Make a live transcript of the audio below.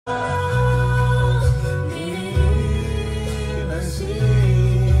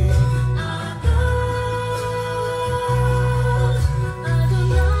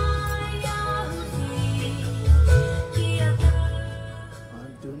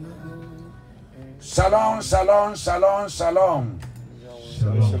Shalom, shalom, shalom, shalom.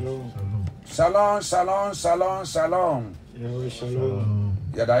 Shalom, shalom, shalom, shalom.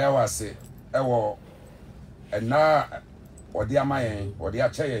 Yadaya wase. Ewo. Na odi amayen, odi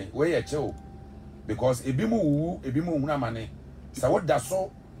ache we ye che. Because ebimu wu, ebimu huna mane. Sa woda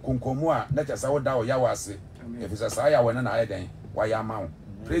so konkomu a na cha woda o yawase. If it's a saya we na ayeden, wa ya ma.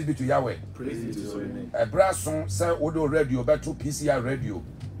 Praise be to Yahweh. Praise be to your name. Brason say odo radio beto PCR radio.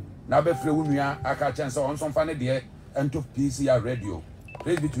 Na be frɛ wo nua aka chance on some fane de ento PCR radio.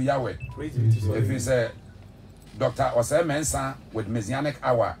 Praise be to Yahweh. Praise be to your name. If it's a Dr. Osei Mensah with Messianic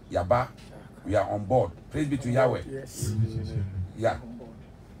Hour Yaba, we are on board. Praise be to Yahweh. Yes. Yeah.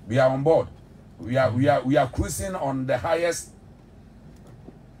 We are on board. We are cruising on the highest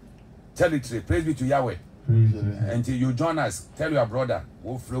territory. Praise be to Yahweh. Until you join us, tell your brother,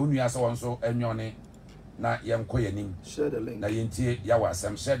 wo frɛ wo nua so onso enwone na yemko yanim. Share the link. Na yentie Yahweh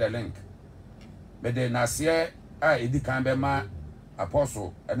Sam, share the link. But then nasie a edi kan be ma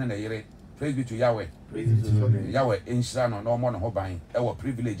apostle ene na yire. Praise be to Yahweh. Praise be to your name. Yahweh enhyira no no mo no ho ban. E wo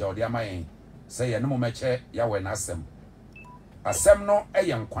privilege a odi amayen. Say ye no mo meche Yahweh na asem. Asem no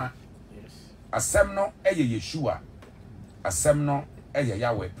eye nkwa. Yes. Asem no eye Yeshua. Asem no eye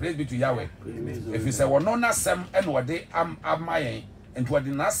Yahweh. Praise be to Yahweh. If you say wo no na asem ene wode amayen enti wode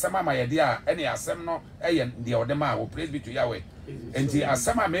na asem amayede a ene asem no eye de wode ma wo. Praise be to Yahweh. Enti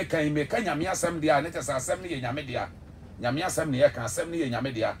asem a me kan nyame asem de a ne tesa asem ne ye nyame de a nyame asem ne ye kan asem ne ye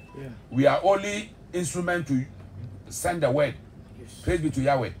nyame de a. We are only instrument to send the word. Yes. Praise be to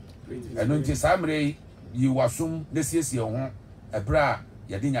Yahweh. And until Samre you wasum this year ho ebra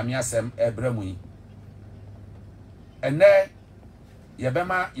yadi nyame asem ebra mu yi. Ene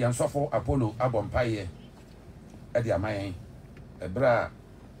yebema yansofo Apollo abompaye e de amayen ebra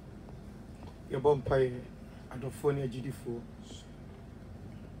Yebompaye adofo ne agidifo.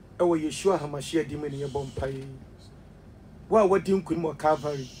 Ewo Yeshua Hamashia di meni yebompaye. Wa wadi nkunim o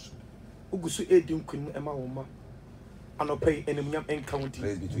Calvary. Ugusu edi nkunim ema wo ma. Anopay enemnyam enka wodi.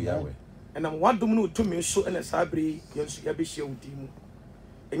 praise be to Yahweh. And I'm one domino to me so and a sabri, Yansu Yabishia Dimu.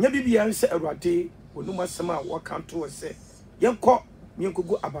 And Yabibia answer a rate, when no masama walk out to us say, Yanko, Yanko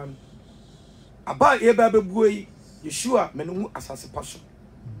go aban. About Eba Bui, Yeshua, Menu assassin passion.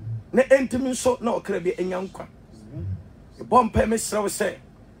 Ne entimin so no crabby and yanka. The bomb permits say,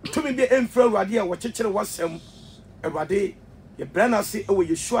 to me be infra radia, what chicken was some a rade, your brana say, oh,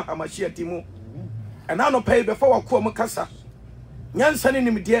 Yeshua Hamashia Dimu. And I no pay before I call Macassa. Nyansa ni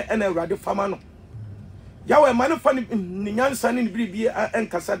nimdeɛ ɛna awurade fama no Yahweh manufa ni nyansa ni biribi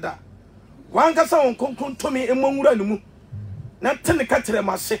ɛnkasa da wankasa won konkron tomi emwura ne mu na tene ka kyerɛ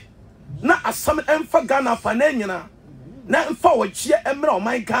mase na asam ɛmfa Ghana fa na nyina na mfa wɔkyie ɛmra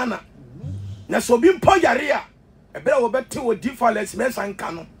ɔman Ghana na so bi mpo yare a ɛbɛrɛ wɔbɛte wɔ defalers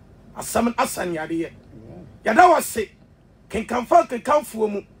mesanka no asam asan yare yada wase kenkanfa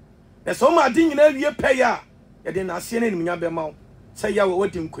kenkanfo mu na so ma adi nyina wie pɛ ya yɛde na ase ne nimnya bɛma wo. Say Yahweh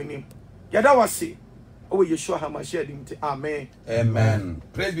what him kunim. Yada wasi. Oh Yeshua Hamashia dimti. Amen. Amen.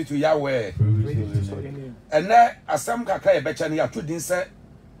 Praise be to Yahweh. Amen. And now asam kakra e becha ya to din say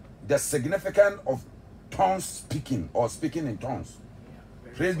the significance of tongues speaking or speaking in tongues.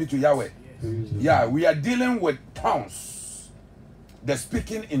 Praise be to Yahweh. Yeah, we are dealing with tongues. The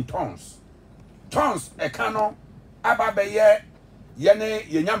speaking in tongues. Tongues e kano ababeye yene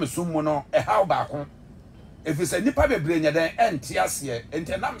yenyame summo no e haw baako. If it's a nipa bebre nya den entiasie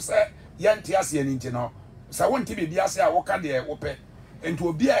entenam se ye entiasie ni ntino sa wonti bibiase a woka de wope enti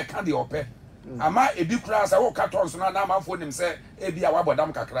obi a ka de ope ama ebi kura sa woka tonso na na amafo nim se ebi a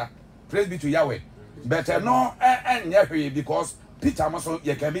wabodam kakra. Praise be to Yahweh. Better no enye hwe because Peter maso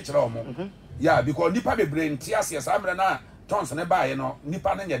ye can be kire omo. Yeah, because nipa bebre entiasie sa amre na tonso ne baaye no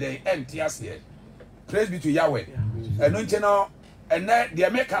nipa ne nya den entiasie. Praise be to Yahweh. Eno ntino ene de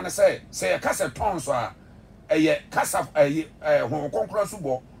make can say ye kase tonso a kasa hon konkro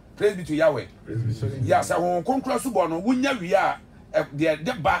subo. Praise be to Yahweh. Yes, hon konkro subo no wunya wi a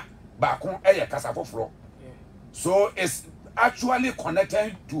de ba kon kasa foforo. So it's actually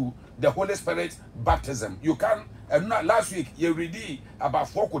connected to the Holy Spirit baptism. You can last week you read about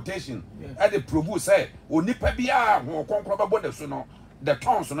 4 quotation and the probu say onipa bia hon konkro babo de so no the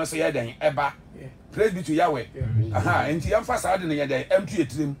tongues no say den eba. Praise be to Yahweh. Aha, enti emphasize de ne den empty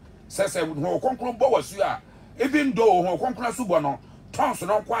etrim say hon konkro bo wasu a even though hon konkro subo no tongues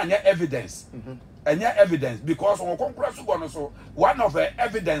no kwa anya evidence. Anya evidence because hon konkro subo no so one of the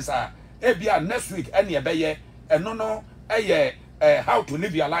evidence ebia next week any ebeye no how to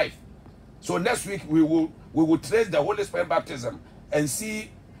live your life. So next week we will trace the Holy Spirit baptism and see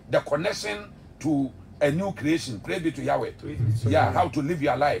the connection to a new creation. Praise be to Yahweh. Yeah, how to live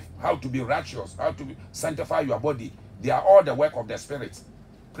your life, how to be righteous, how to sanctify your body. They are all the work of the Spirit.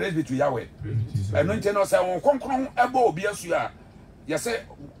 Praise be to Yahweh. And when you say, "On concron ebo biasuya," you say,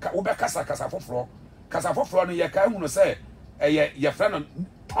 "Ube kasa fofro, kasa fofro ni yeka unu say, your friend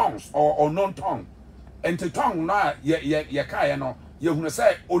tongues or non tongue, and to tongue na ye kaya no, you unu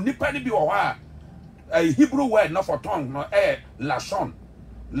say, onipa ni bi owa." A Hebrew word not for tongue, no, lashon.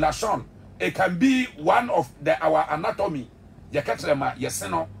 Lashon. It can be one of our anatomy. Yakatrema,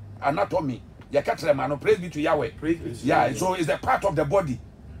 yeseno, anatomy. Yakatrema, no, praise be to Yahweh. Yeah, so it's a part of the body.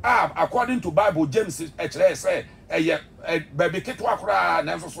 According to Bible, James actually say, baby kitwakra,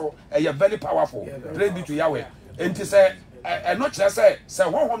 so very powerful. Praise be to Yahweh. And to say, not just say,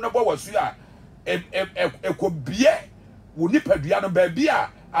 one number was you are a could be a wunipaduano baby,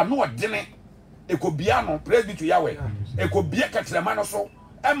 I know a dinner. Ekobiano, praise be to Yahweh. Ekobia katlemano so,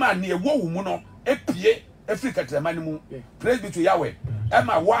 Emma near wo muno, epie, Africa tlemanimu, praise be to Yahweh.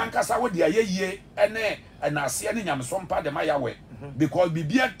 Emma one casa with the ye, and I see any yam some part of my Yahweh, because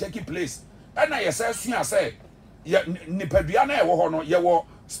Bibia taking place. And I say, Nipediana, wohono, ye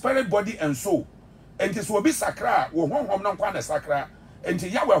spirit, body, and soul. And this will be sacra, wo home non quana sacra, and to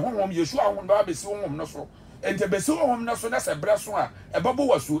Yahweh home, Yeshua won't be so home no so. And the beso home no so that's a brasswa, a bubble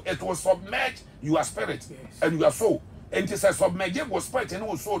was so it will submerge your spirit and your soul. And it says submerge was spirit and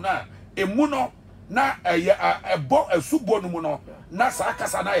also now a muno na a subbonumono na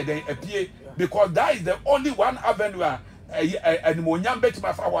sakasana a pie because that is the only one avenue and monyam bet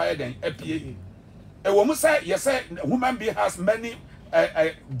my flower then a pie. A woman say yes, a human being has many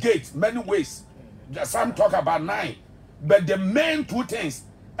gates, many ways. Some talk about 9, but the main 2 things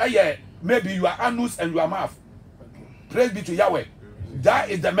maybe your anus and your mouth. Praise be to Yahweh. That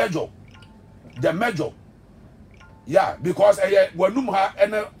is the measure. The measure. Yeah, because wanumha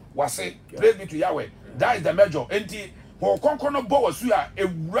ene wase. Praise be to Yahweh. That is the measure. Enti ho konkono bo wasu a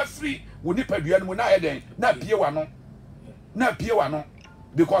referee woni paduan mu na heden na pie wano. Na pie wano.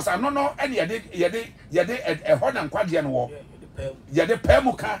 Because I don't know any yede a hod and kwade no wo. Yede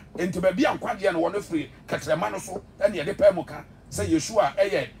pemuka enti ba bia kwade no wo no free katrema no so ene yede pemuka. Say Yeshua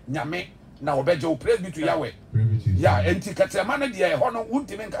nyame na obeje praise be to Yahweh. Yeah, enti katrema na de hono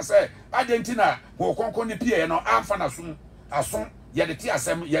wuntimi nka say adentina ho konko ne pie no amfa na sum aso yede ti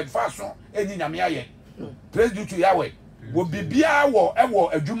asem yede fa so enyi nyame aye. Praise be to Yahweh. Wo bibia wo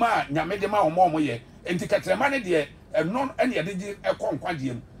adwuma nyame de ma omo ye. Enti katrema ne de non ene yede di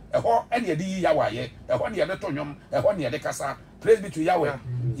ekonkwade mu. Eho ene yede yi Yahweh aye. Eho ne yede tonyom, eho ne yede kasa. Praise be to Yahweh.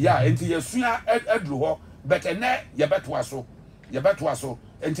 Yeah, enti yesua adru ho but ene yebeto aso. Yebeto aso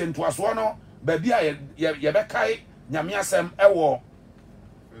enti nto aso no ba bia yebekai nyame asem ewo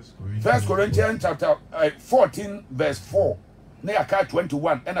 1 Corinthians chapter 14 verse 4 na yaka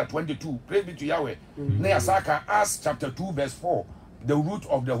 21 and 22 praise be to Yahweh. Na yasaka Acts chapter 2 verse 4 the root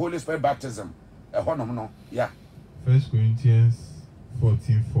of the Holy Spirit baptism no yeah 1 Corinthians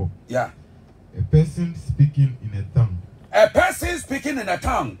 14:4 yeah a person speaking in a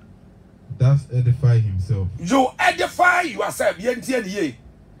tongue does edify himself. You edify yourself.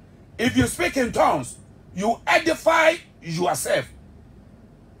 If you speak in tongues, you edify yourself.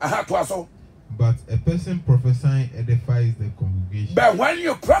 But a person prophesying edifies the congregation. But when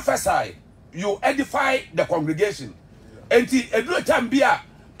you prophesy, you edify the congregation. And the time be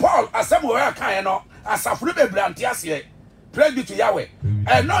Paul asemwe kan no asafuru bebranti ase. Praise be to Yahweh.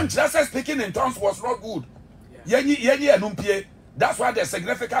 And non just speaking in tongues was not good. Yenyi enumpie. That's why the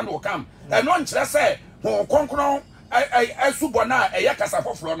significant will come. And non just say ho konkron subona kasa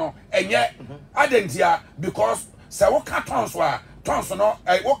foforo no enye adentia because se wo ka tongues no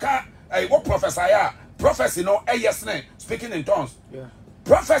wo prophesy prophecy no yesne speaking in tongues. Yeah.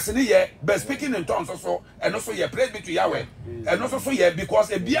 Prophecy ni ye but speaking in tongues also and also ye praise be to Yahweh. And also so ye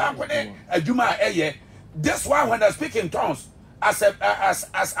because e bia kwene adwuma this one when I speak in tongues as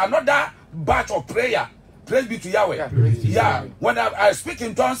another batch of prayer. Praise be to Yahweh. Yeah, when I speak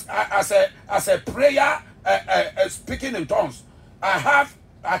in tongues as a prayer, speaking in tongues, I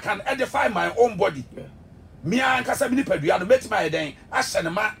can edify my own body. Me ankasa bi ni padua no met my den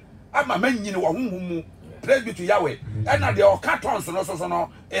ahyenema ama manyini wo honhom. Praise be to Yahweh. And the oka tongues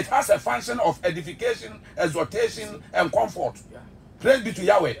no it has a function of edification, exhortation and comfort. Praise be to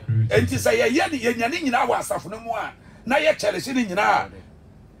Yahweh. Enti say ye nyane nyina wa asafo no mu a na ye chelese ni nyina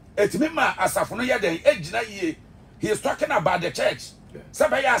etimema asafo no ye den ejina yie. He is talking about the church.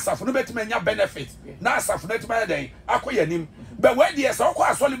 Sabaya asafo no betima nya benefit. Na asafo no betima den akoyanim. But when the so kwa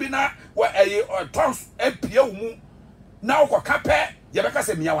asole bi na tongues epie mu na okoka pe ye beka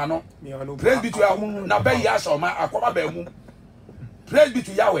se miawa no. Praise be to Yahweh. Na be ya shoma akoma ba mu. Praise be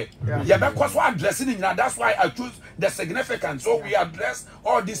to Yahweh. Yeah. Yeah, because we're addressing it now. That's why I choose the significance. So we address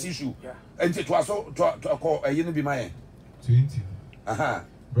all this issue. Yeah. And it was so to call a be my 20.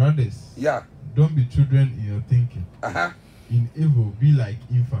 Brothers, Yeah. don't be children in your thinking. In evil, be like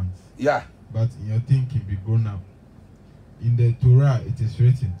infants. Yeah. But in your thinking, be grown up. In the Torah, it is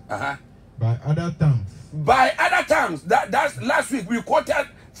written, by other tongues. By other tongues. That's last week we quoted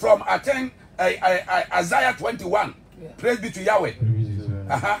from I think Isaiah 21. Yeah. Praise be to Yahweh.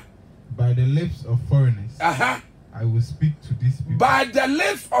 By the lips of foreigners, I will speak to these people. By the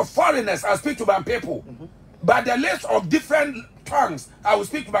lips of foreigners, I speak to my people. By the lips of different tongues, I will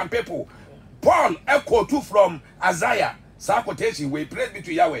speak to my people. Paul echo too from Isaiah. Sa quotation we praise be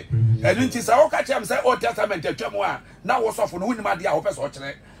to Yahweh. And in this Old Testament now was of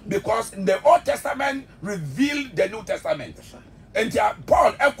because the Old Testament revealed the New Testament. And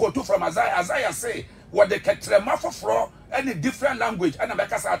Paul echo too from Isaiah. Isaiah say what the ketrema for any different language and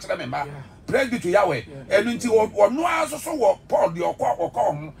make us remember. Praise be to Yahweh. And until one no answer so Paul the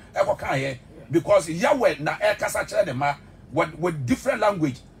okwa because Yahweh na ekasa chrema with different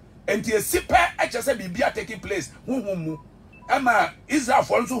language. And the sipe HSA bibia taking place. Emma Israel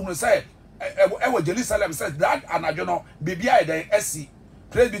for also who say Jerusalem says that and I don't know bibia then SC.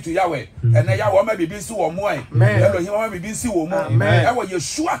 Praise be to Yahweh. And then Yahweh may be see one more. Elohim may be see one more. Ewa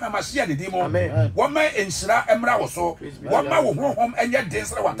Yeshua Hamashia the demon. One man in Shra Emra also. One man will home and yet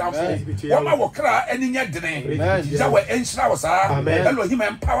dance what I'm for. One man will cry and in your dream. Yahweh and Shra was I. Elohim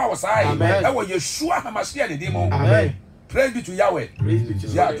and power was I. Ewa Yeshua Hamashia the demon. Praise be to Yahweh.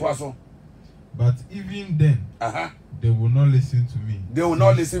 Yeah, it was so. But even then, they will not listen to me. They will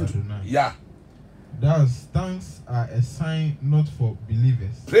not listen to me. Yeah. Thus, tongues are a sign not for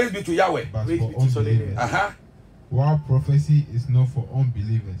believers. Praise be to Yahweh. But for unbelievers. While prophecy is not for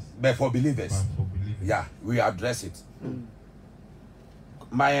unbelievers. But for believers. But for believers. Yeah, we address it.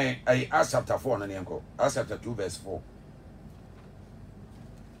 My Acts chapter 4, Acts chapter 2, verse 4.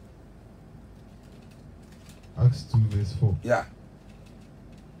 Acts 2, verse 4. Yeah.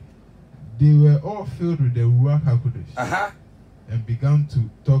 They were all filled with the Ruach HaKodesh and began to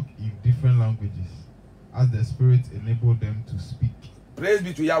talk in different languages as the Spirit enabled them to speak. Praise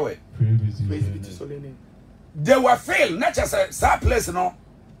be to Yahweh. Praise be to Yahweh. They were filled, not just a sad place, no.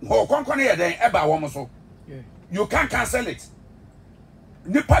 You can't cancel it.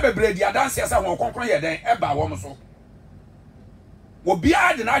 Nipa bebre dia dance asa won konkron ye den eba wo so. Obi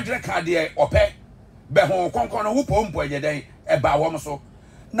a de na adre ka de opɛ be ho konkron no wo pompo ye den eba wo so.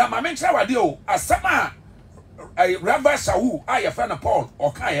 Na ma me nkyerɛ wade o asama Reverend Shawu a ye friend Paul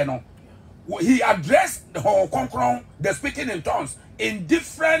o ka ye no. He addressed the whole konkron, the speaking in tongues in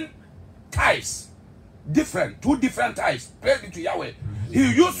different types. Two different types. Praise be to Yahweh.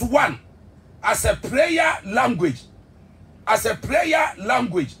 He used one as a prayer language. As a prayer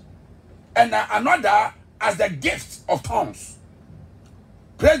language. And another as the gift of tongues.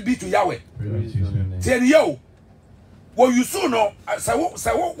 Praise be to Yahweh. Then yo, well you soon know,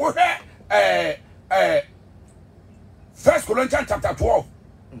 First Corinthians chapter 12,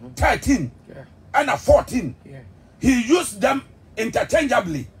 13, and 14. He used them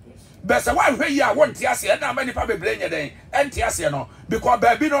interchangeably. But so why we are one tiasia na many people brain then and tiasia no because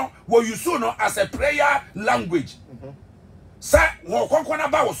baby no what you so no as a prayer language. Sir, wo konkona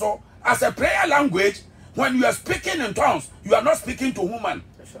ba so as a prayer language when you are speaking in tongues you are not speaking to human.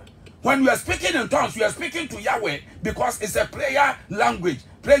 When you are speaking in tongues you are speaking to Yahweh because it's a prayer language.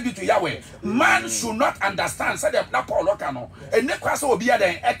 Praise be to Yahweh. Man should not understand say the na Paul okano and ne kwase obi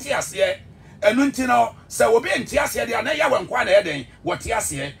adan etiasia enunti no say obi entiasia dia na Yahweh nkwa na eden wo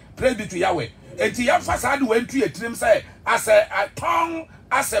tiasia. Praise be to Yahweh. And the emphasize went to a trim say as a tongue,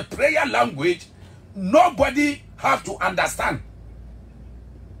 as a prayer language, nobody have to understand.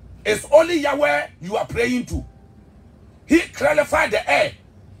 It's only Yahweh you are praying to. He clarified the air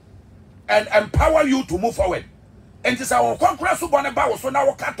and empower you to move forward. And this our conqueror subone ba so na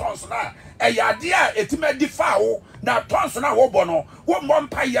wo cartons na e yade a etime di fa wo na tons na wo bono wo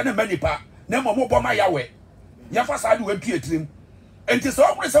mompa ye na manipa na mo boma Yahweh. Emphasize went to a trim. And it's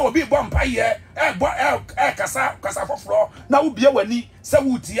always a be bomb pie, cassa for floor. Now be a wani, so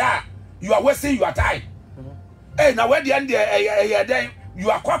you are wasting your time. Hey, now where the end you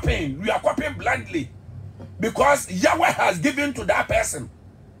are copying blindly because Yahweh has given to that person,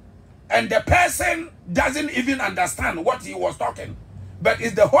 and the person doesn't even understand what he was talking. But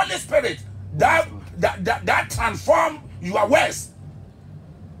it's the Holy Spirit that transform your words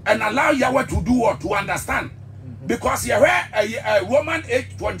and allow Yahweh to do what to understand. Because you a woman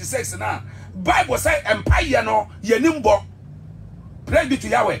age 26 now. Bible say empire no yenimbo. Praise be to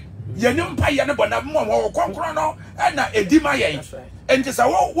Yahweh. Yenim pa ye ne bona mo konkro no na edima yen. Enti sa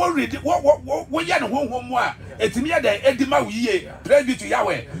wo read wo ye ne honhom mu a etimi ye den edima wo yie. Praise be to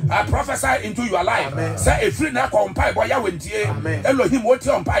Yahweh. I prophesy into your life. Say a free na kompai boy Yahweh ntie. Elohim wo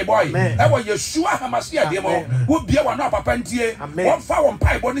tie ompai boy. E wo Yeshua Hamashia demo. Wo bia wo na papa ntie. Wo fa wo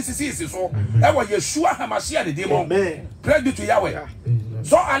mpai boy ni sisi so. E wo Yeshua Hamashia de demo. Praise be to Yahweh.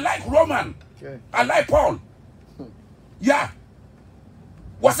 So I like Roman. I like Paul. Yeah.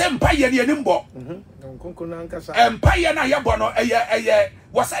 Was empire the nimbo. Empire na yabono eye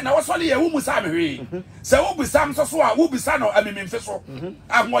was na was only a wumusam hwe. Se wo bisam so so a wo bisa no amimimfe so.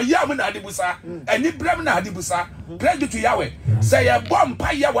 Ahoyam na adibusa, ani brem na adibusa. Praise to Yahweh. Say ye bo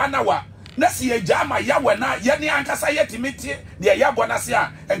empire wa na wa. Na se ye jama Yahweh na ye ne ankasa yetimiti de yabo na se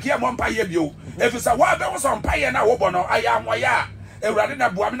a enke mo empire bio. Efisa wa be wo so empire na wo bono aya ahoya. Ewurade na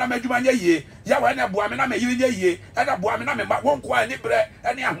boame na madwuma nya yie Yahweh na boame na mayiri nya yie e na boame na me wonko ani bre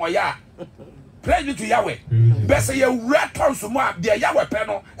ani ahoya. Praise be to Yahweh. Bese ye wura tonso mu a de Yahweh pe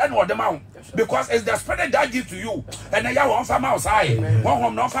no e na ode ma wo because it's the spirit that gives to you and Yahweh on fama osai won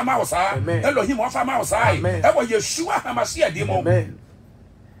hom no fama osai Elohim on fama osai e wo Yeshua Hamashia demo.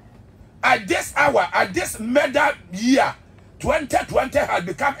 At this hour, at this murder year 2020 has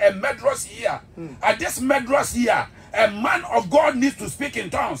become a murderous year. At this murderous year, a man of God needs to speak in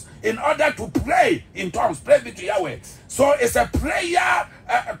tongues in order to pray in tongues. Praise be to Yahweh. So it's a prayer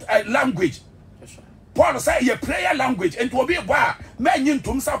language. Paul said a prayer language. And it will be why men in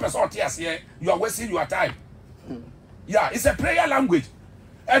to himself as here. You are wasting your time. Yeah, it's a prayer language.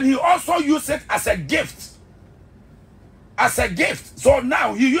 And he also used it as a gift. As a gift. So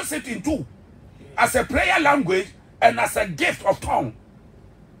now he uses it in two. As a prayer language and as a gift of tongue.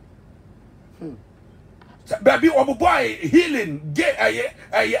 Baby, boy, healing,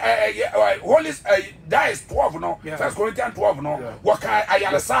 holy, that is 12, no? 1 Corinthians 12, no? What can I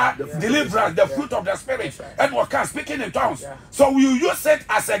deliverance, the fruit of the spirit, and what can speaking in tongues. So you use it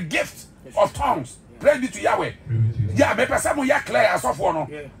as a gift of tongues. Praise be to Yahweh. Yeah, me person ya clear as of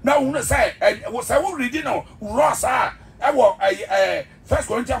one. Now we say, we say we reading no Rosa. 1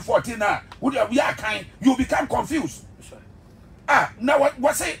 Corinthians 14 now. We are kind. You become confused. Now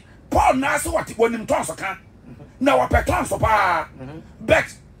what say? Paul na so what when him tongues kan na wa pe tongues pa but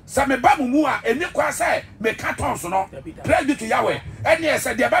say me ba mu a eni kwa say me ka tongues no praise be to Yahweh eni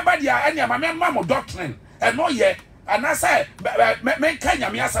say de baba dia eni ma me ma mo doctrine e no ye and I say me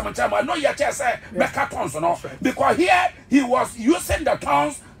kanya me asam ntama no ye say me ka tongues no because here he was using the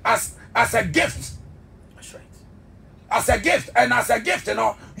tongues as a gift. That's right. As a gift, and as a gift, you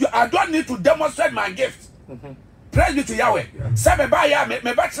know, I don't need to demonstrate my gift. Praise be to Yahweh. Say me buy ya me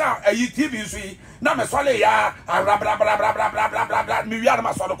betra a TV see na me swale ya blah blah blah blah blah blah blah blah blah me we are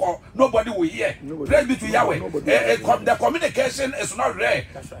ma swale ko nobody will hear. Praise be to Yahweh. The communication is not rare.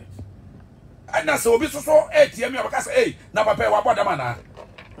 That's right. And na so obi so ATM you can say hey na papa wa boda mana.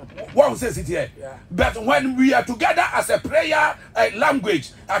 One says it here. But when we are together as a prayer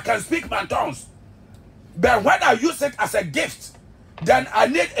language, I can speak my tongues. But when I use it as a gift, then I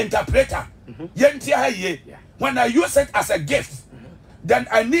need interpreter. When I use it as a gift, then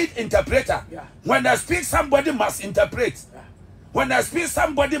I need interpreter. When I speak, somebody must interpret. When I speak,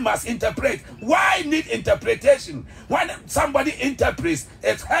 somebody must interpret. Why need interpretation? When somebody interprets,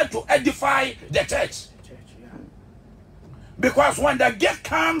 it's hard to edify the church. Because when the gift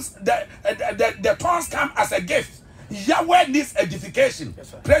comes, the tongues come as a gift. Yahweh needs edification.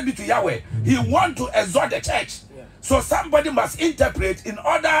 Praise be to Yahweh. He wants to exhort the church. So somebody must interpret in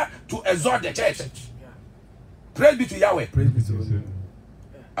order to exhort the church. Praise be to Yahweh. Praise be to Yahweh.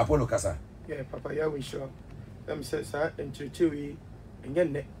 Apollo Kasa. Yeah, Papa Yahweh sure. Says sir and Chichi and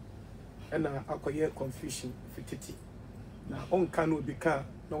Yenne and acquire confusion fitity. Now on can will become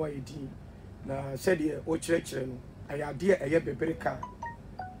no idea. Now said here, O church, I idea a year baby car.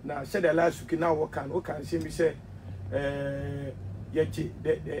 Now said the last week now what can see me say the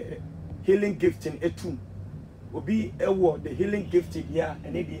healing gifting a tomb. Will be a word, the healing gifting, yeah,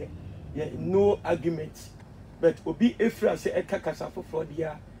 and idea, yeah, no argument. But will be a phrase a cacasa for fraud,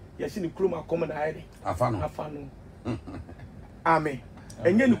 yeah, yes, in the chroma common ID. Afano. Amen.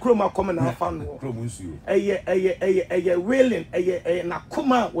 And then the chroma common afano. A wailing, a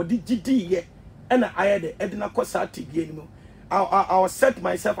nakuma, what did you do? And I had the Edna Cosati. I'll set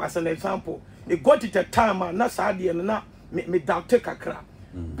myself as an example. It got it a time, and not Sadi and not me down take a crap.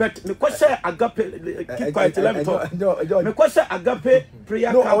 But me question agape keep quiet let me talk. Me question agape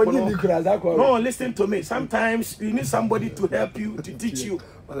prayer camp. No, listen to me. Sometimes you need somebody to help you, to teach you.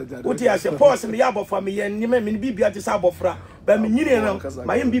 What you say pause me yabo for me and me bibia to sabofra. But me nyini na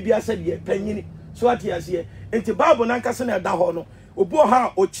my bibia said ye penyin. So what you say? Enti Bible na nkase na da ho no. obo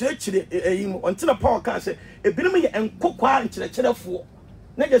ha o chire eyim until Paul can say ebinim ye enkokwa nkyerɛkyerɛfo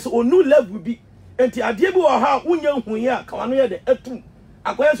na je so onu level bi enti ade bi wo ha unya huye a kawano ye de atum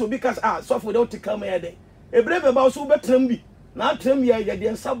akoya so bi kas so for the tikam ye de ebrebe ba so betram bi na atram ye de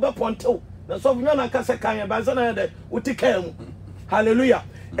nsa be pontew na so nya na kasa kan ye ba na de utikam hallelujah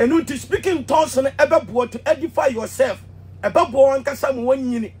and to speaking tongues and ebebo to edify yourself ebebo ankasa mu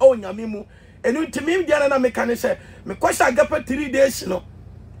wanyini o nyame mu and to me dia na me kan say me kwasha agapa 3 days no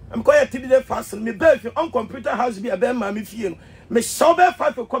am koya 3 days fast me be fi on computer house bi ebe ma me fie no me show be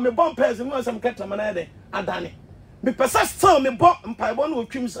 5 ko me bomb pairs me some ketama na de adane me pesa still me bo mpaibo no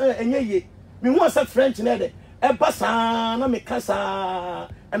twim enye ye me hu asa French na de eba sa na me kasa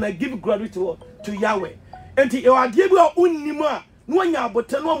and I give glory to Yahweh and e ade bi a unnimu a no anya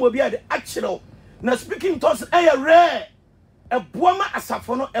abote no mo bi ade akireo na speaking tongues rare ebuama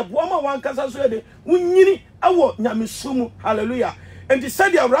asafo no ebuama wankasa so de unyini awo nyamesumu hallelujah and the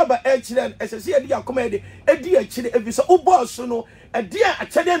said your rabba echiren esese edi akoma edi akire evisa uboso no edi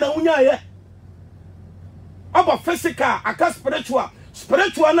achede na unya ye aba physical aka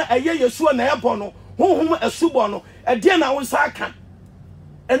spiritual na eye yesu na ebo no honhom asubo no edi na wonsa aka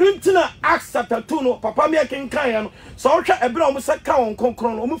enu ntina Acts chapter 2 no papa me kenkan ya no so hwa ebra o mo se ka won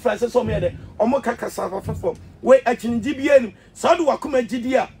konkron no o mo franse so me de o mo kakasa fafafo we achinji bienu so do wakoma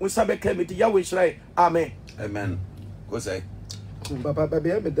gidi a wonsa be ka me di Yahweh Israel amen amen go say papa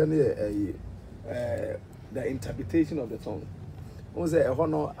baby me dan the interpretation of the tongue o say e ho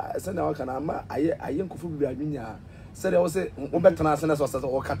no se na waka na ma aye nkofu bi adwunya said I was say o betana se na so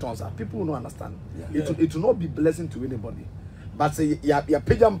o cartons people will not understand it will not be blessing to anybody. But say ya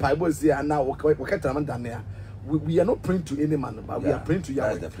pejam Bible say now we are not praying to any man, but we are praying to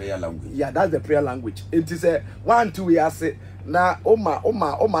Yahweh. That's the prayer language. Yeah, that's the prayer language. It is a 1 2 we are say now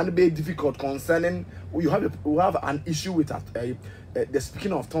Oma be difficult concerning you have an issue with that the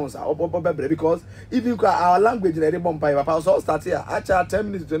speaking of tongues because even our language in the Bombay Papa so start here actually 10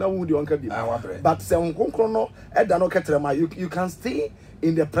 minutes to know who the one can be. But say you can stay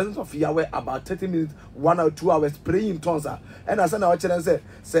in the presence of Yahweh about 30 minutes, 1 or 2 hours praying in tongues. And as I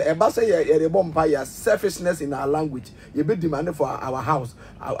say, about say selfishness in our language. You be demanding for our house,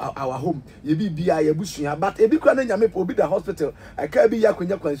 our home. You be BI, bushing, but if you can't be the hospital, I can't be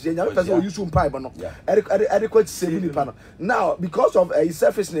Yakunya, you soon pipe no. Adequate saving panel. Now, because of a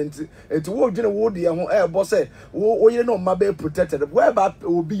selfishness, it will do the wood, boss say, oh, you know, my be protected. Whereby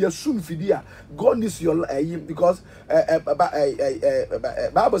will be a soon fidia. God needs your because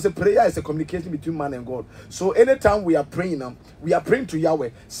Bible says prayer is a communication between man and God. So anytime we are praying to Yahweh.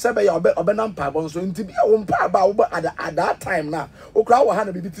 Sebe ya obenam pa bon so nti bia wo mpa ba at that time na okra wo ha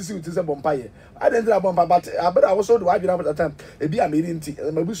na bibi tisi uti se bompa ye. I didn't have bompa but abera wo so do adwira at that time. E bia me nti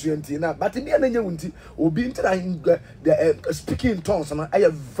mabusu nti na but bia na nya nti obi nti na the speaking in tongues na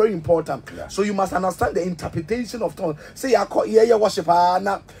very important. Yeah. So you must understand the interpretation of tongues. Say ya worship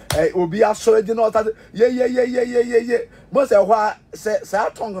na obi asore di no yeah. Most say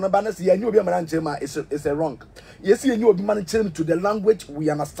tongue no ba na say ya obi amana nchema is a wrong. Yes, you obi man nchema to the language we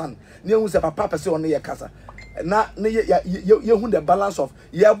understand. Ne hu say papa pese on ye kasa. Na ye hu the balance of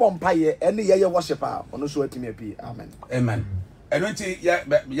ye bompa ye and ye worship on so atimi api. Amen. And when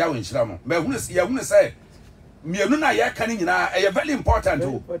ya winchira mo. Me hu say mienu na ya kan nyina very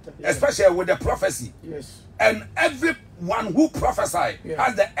important especially with the prophecy. Yes. And everyone who prophesy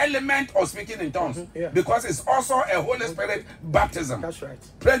has the element of speaking in tongues because it's also a Holy Spirit baptism. That's right.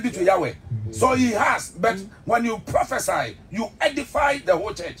 Praise be to Yahweh. So he has, but when you prophesy, you edify the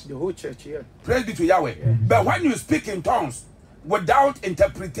whole church. The whole church, yeah. Praise be to Yahweh. But when you speak in tongues without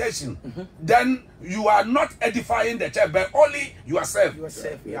interpretation, then you are not edifying the church, but only yourself.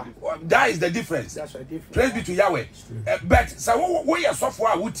 Yeah. That is the difference. That's right. Praise be to Yahweh. But so we are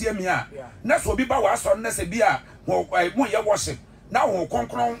software who tear me out. That's what people are so necessary. When you worship, now we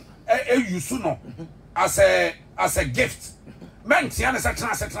concron you soon as a gift. Man, that's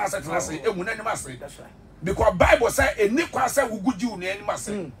right. Because Bible say any kwase wo guji uni ani mase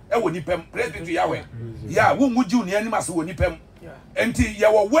e woni pem praise be to Yahweh. Yeah, wo guji uni ani mase woni pem. Enti ye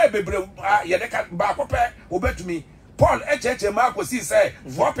wo we bebre ye de ka ba ko pe obetumi Paul Mark say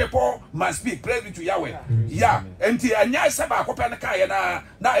 4 people must speak praise be to Yahweh. Yeah, enti anya se ba ko pe na ka ye na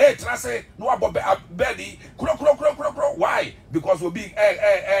e trase no abo belly kro. Why? Because we be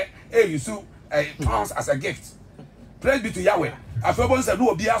you so tongues as a gift. Praise be to Yahweh. Afebon say no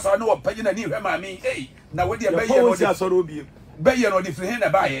obi aso na opagina ni hwema mi na we dey be ye no Be you know different na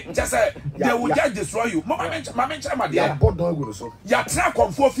buy. Just say they will just destroy you. Mama mention my dear. Ya bodon go so. Ya tra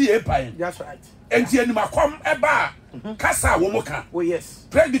komfo fie pan. That's right. Enti animakom eba kasa wo muka. Oh yes.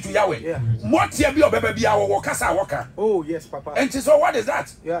 Praise be to Yahweh. Yeah. Motia bi obeba bia wo kasa woka. Oh yes, Papa. Enti so what is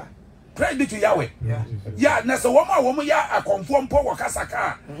that? Yeah. Praise be to Yahweh. Yeah. Yeah, na so wo ya akomfo mpo wo kasa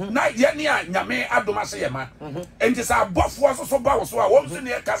ka. Na ye ne a nyame adoma se ye ma. Enti sa bofo so ba wo so a wo so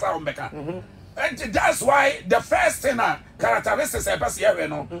ne kasa wo mbeka. And that's why the first thing characteristics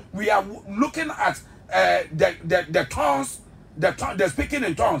we are looking at the tongues, the speaking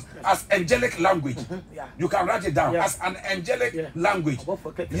in tongues as angelic language. Yeah. You can write it down as an angelic language.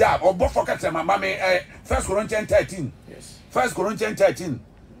 Yeah, or both for 1 Corinthians 13. Yes. 1 Corinthians 13.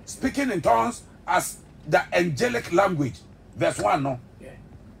 Speaking in tongues as the angelic language. Verse 1, no? Yeah.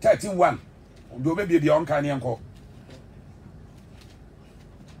 13:1. Do maybe be on Kanyanko.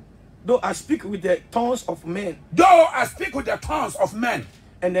 Though I speak with the tongues of men. Though I speak with the tongues of men.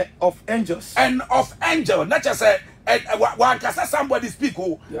 And of angels. And of angels. Not just say, one can say somebody speak,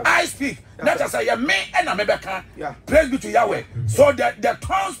 I speak. Not just say, me and a mebeka. Yeah. Praise be to Yahweh. So the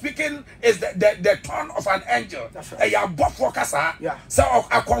tongue speaking is the tongue of an angel. That's right. A both for kasa. Yeah. So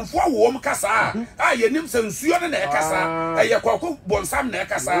a comfort womb kasa. Ye nim se nsuo ne kasa. A ye kwaku bonsam ne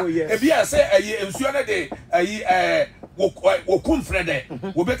kasa. Oh yes. Ebi a say a nsuo ne de wokum frede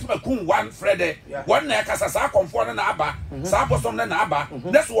wobetima kum one frede one na kasa sa komfo na aba sa bosom na aba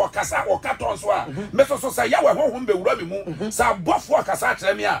neso wo kasa wo katon so a meso so say yawe honhom be wura mi mu sa bofo kasa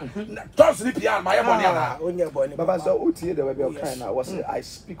kire mi a tons ni pia ma ye boni ana Onya boni. Baba so utie the way be okay now was I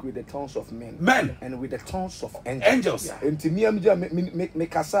speak with the tongues of men and with the tongues of angels. Enti me am me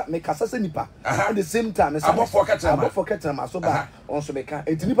kasa se nipa at the same time abofo ketema so ba on so me ka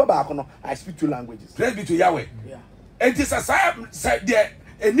enti nipa ba ko no I speak two languages. Praise be to Yahweh. Yeah. It is a said there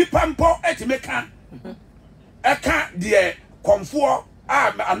a nipampo etimeka eka de komfo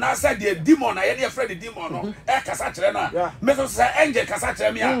and I said the demon I any afraid the demon no e kasa kire na me so say angel kasa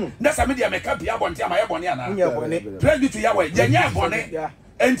kire me a na sa me de meka bia bonte ama ye bone ana. Praise be to Yahweh. Yenya bone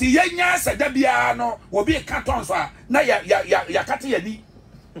enti yenya sada bia no obi ka ton so a na ya kate yadi,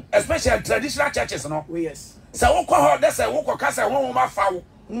 especially traditional churches no. Yes. So wo ko ho de say wo ko kasa ho ma fa wo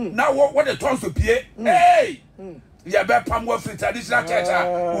na what the tongues to pie hey ya be pam wo free traditional church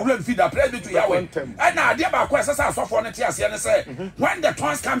we run feed that. Praise be to Yahweh. And now there ba kwese say so for no tia se say when the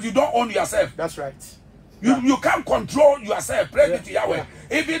tongues comes you don't own yourself. That's right. You can't control yourself. Praise be to Yahweh.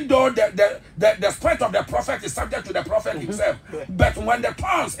 Even though the spirit of the prophet is subject to the prophet himself, but when the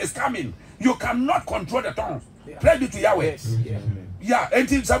tongues is coming you cannot control the tongues. Praise be to Yahweh. Yes. Yeah,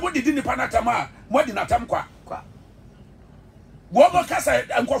 until somebody didn't panatama more than atam kwa wo mo kasa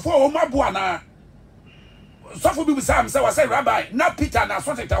enkofo wo maboa na so for be sam say was say rabbi na Peter na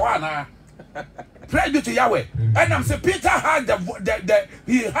so tetawa na. Praise be to Yahweh. And I'm saying Peter has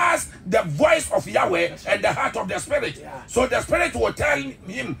he has the voice of Yahweh and the heart of the Spirit. So the Spirit will tell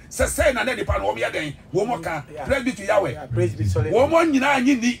him say na dey pan wo me den wo mo ka. Praise be to Yahweh. Praise be to wo mo nyina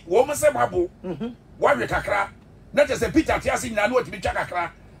nyini wo mo se mabo wo we kakra na just say Peter tiasi nyina no otimi twa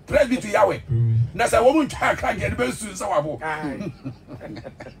kakra. Praise be to Yahweh. Na say wo mo twa kakra nge be su say wabo.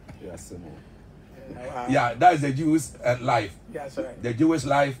 Yes. Yeah, that is the Jewish life. Yeah, that's right. The Jewish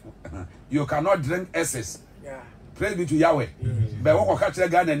life, you cannot drink excess. Yeah. Praise be to Yahweh. But what catch the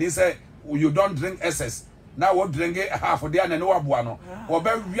Ghana and he say you don't drink excess. Now what drink it half of the and no abuano. Or be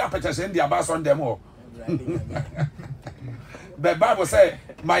we are purchasing the abbas on them all. The Bible say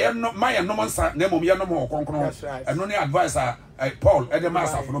my no man sa name of Yanomo Concron and only advisor Paul at the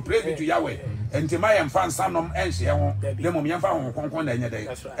master for no praise be to Yahweh. And Timay and fan son of Enshia, Lemon Yanfa Concon any day,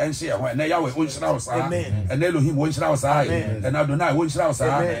 and she when Yahweh won't house, and Elohim won't house, and Adonai won't house,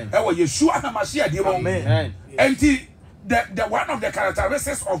 and Yeshua Hamashiach, amen. And the one of the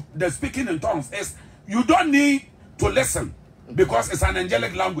characteristics of the speaking in tongues is you don't need to listen. Because it's an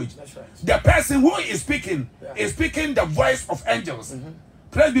angelic language. Right. The person who is speaking the voice of angels.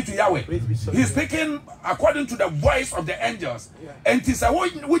 Praise be to Yahweh. He's speaking according to the voice of the angels. And he said,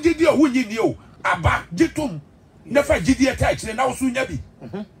 "What did you Abba jitum never jidi attach and now soon yabi.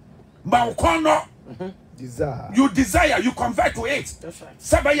 Maukono you desire, you convert to it. That's right.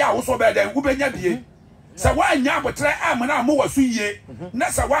 Sabaya also better than Ubenya. Sa wa nya botre amana mo wasu yie na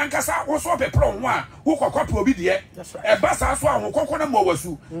sa wa nkasa wo so pepro nwa wo kokopro obi de e ba sa so ahun kokona mo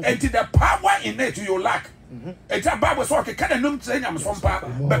wasu enti the power in it you lack eta Bible so ke kana num tse nyam sompa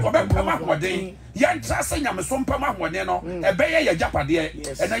but obepam ahoden ya ntra se nyam sompa ma ahoden no e be ye japade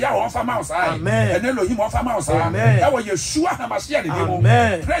e na ya won fa ma usa e na Elohim won fa ma usa e wo Yeshua Hamashiach de demo.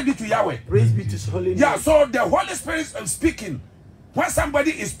 Praise be to Yahweh. Praise be to his holy name. Yeah, so the Holy Spirit is speaking. When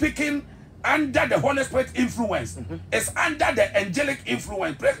somebody is speaking under the Holy Spirit influence. It's under the angelic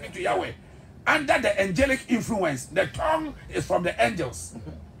influence. Praise be to Yahweh. Under the angelic influence, the tongue is from the angels.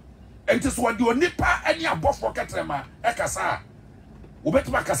 And it is what you nipa any above for Katrema, Ekasa.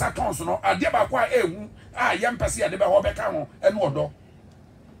 Ubetima Kasa tongues, no, Adeba Kwa Ewu, Yampasi, Adeba Hobekamo, and Wodo.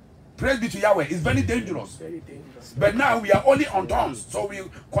 Praise be to Yahweh. It's very dangerous. Very dangerous. But now we are only on tongues, so we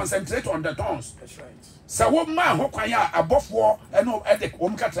concentrate on the tongues. That's right. So what man who can ya above war and no edek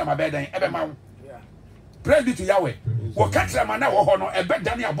Katrema bed and Ebema. Praise be to Yahweh. What Katrema now honor a bed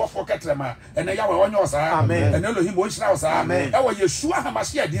Daniel above for Katrema and the Yahweh on yours. Amen. And Elohim was now, sir. Amen. Our Yeshua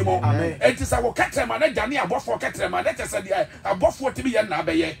Hamashia demo. Amen. It is our Katrema, Daniel above for Katrema. That is above for to be an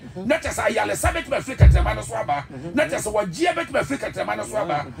abbey. That is a Yale Sabbath Mafrika Swaba. That is what Giabet Mafrika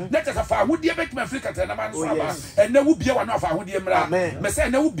Swaba. That is a far would Diabet Mafrika Swaba. And there would be one of our Diamra.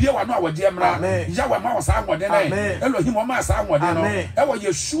 Messa, there would be one of our Diamra. Yahweh Mouse, Elohim Momas, our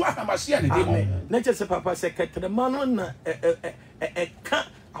Yeshua Hamashia demo. Nature say papa say Katremano na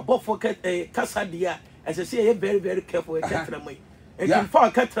above for Casadia as I say very very careful with Katremai. And in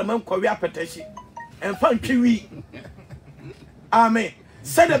far Katremam Korea petition and fun kiwi. Amen.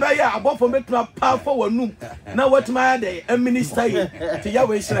 Said about ya above for me to powerful one. Now what my day a minister to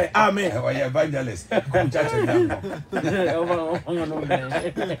Yahweh say amen. Why evangelist? Come church and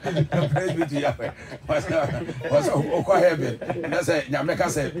praise be to Yahweh. Was quite heavy. That's a Yamaka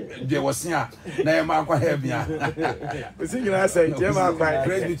said there was here. Now quite heavy. I say,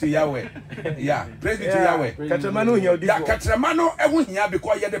 praise be to Yahweh. Yeah, praise be to Yahweh. Katramano, yeah, Katramano, I wouldn't hear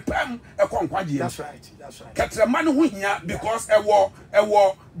because you're the Pam a conquadi. That's right, that's right. Katramano wouldn't hear because a war,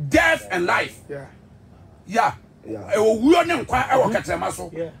 death and life. Yeah. We are not quite our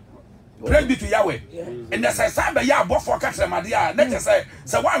Katramaso. Praise be to Yahweh. And as I said, ya bought for Katramadia. Let us say,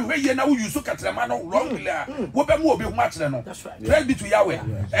 so one way you know you so Katramano wrongly. What be more be much than praise be to Yahweh.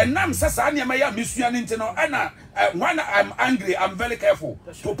 And now Sasania Maya Mission Intino Anna. When I'm angry, I'm very careful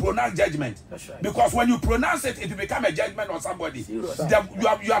to pronounce judgment. Because when you pronounce it, it will become a judgment on somebody.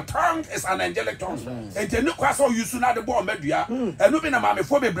 Your tongue is an angelic tongue. And the new class you soon at the bomb media. And looking at my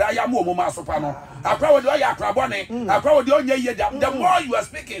phobia, Brian Momo Sopano. I probably do your crabone. I probably do the more you are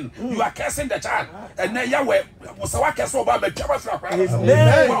speaking, you are cursing the child. And then Yahweh was a waka so bad, but Jabba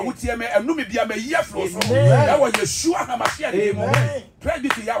and Numibia may year flow. That was Yeshua Hamashia. Praise be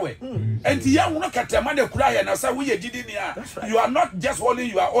to Yahweh. And the young look at the man cry and I say, we you are not just holding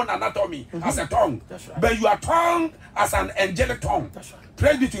your own anatomy as a tongue, but your tongue as an angelic tongue.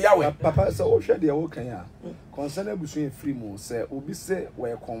 Praise be to Yahweh. Papa, so what should the okay? Concerning between free moon, say, Obi say,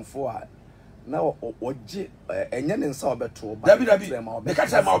 where comfort. Now, or G, and yen and saw better. The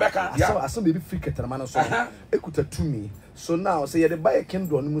catcher Maubeka, yeah, I saw baby free Catamano, so equita to me. So now, say, the buyer came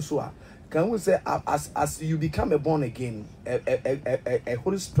to Musua. Can we say, as you become a born again, a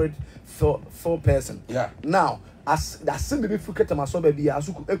Holy Spirit for person? Yeah. Now, as that same baby free Catamaso baby, as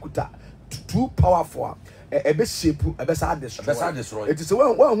you equita too powerful. A bit shape, a best destroy. It is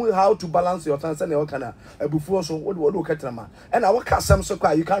one how to balance your tongue and your kind of before so what look at them. And our custom so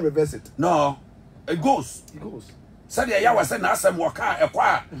quiet, you can't reverse it. No, it goes. Said the Yahweh said, Nasam Waka,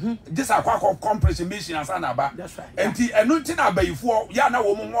 acquire this aqua compression mission as an abba. That's right. And nothing about before Yana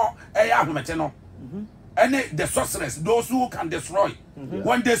woman more a Yahmeteno. And the sorcerers, those who can destroy.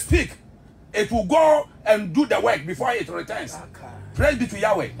 When they speak, it will go and do the work before it returns. Praise be to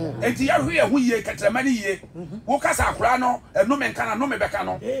Yahweh. And the Yahweh who ye Katramani ye, who Casa Crano, and no man can no me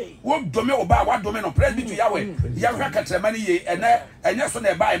becano. What domain about what domain of praise be to Yahweh. Yahweh Katramani ye, and yes, on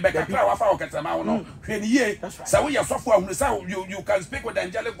a buy back a flower for Katramano. When ye, so we are software, you can speak with the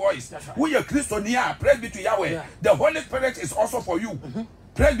angelic voice. We are Christonia, praise be to Yahweh. The Holy Spirit is also for you.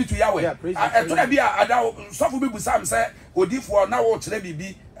 Praise be to Yahweh. I told you, I suffer people some say, Odi for now, what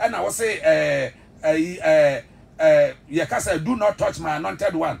be, and I will say, Yakasa, do not touch my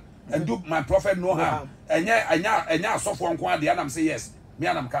anointed one, and do my prophet no harm. And yeah, so for one, the Adam say yes. Me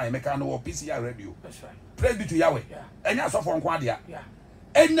and I'm kind of no PCR radio. That's right. Praise be to Yahweh. And yeah, so for one,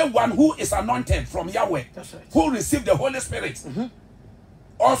 anyone who is anointed from Yahweh, who received the Holy Spirit,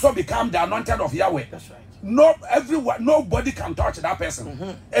 also become the anointed of Yahweh. That's right. No, everyone, nobody can touch that person.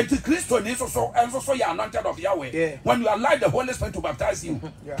 And the Christian is also you are anointed of Yahweh. When you allow the Holy Spirit to baptize you,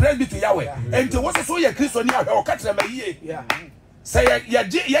 praise be to Yahweh. And to also you Christian or catch them a year. Say,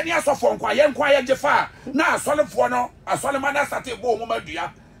 yeah, so for quiet Jaffa. Now, solid for no, a Solomon started more woman,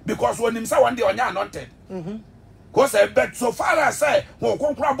 because when himself one day on your anointed. Cause I bet so far as say won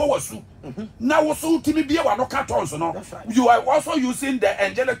konkra bo wasu. Now also timi bia wa no ka tongues no. You are also using the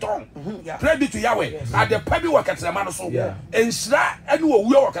angelic tongue. Pray be to Yahweh. At the pabi wa katrema no so. Enhira ene wo wu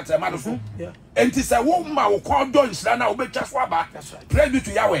wa katrema no so. Enti say wo ma wo kon do enhira na wo betwa so aba. Pray be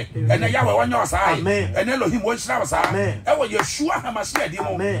to Yahweh. Ene Yahweh wonyo osa. Ene Elohim wo enhira osa. E wo Yeshua Hamashia di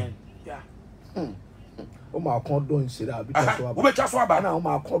mo. Amen. O ma kon do enhira bi betwa so aba. Wo betwa so aba. Na o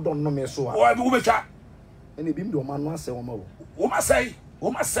ma kon do no me so a. Wo betwa. Ene bi mi do ma no ase wo ma wo. Wo ma say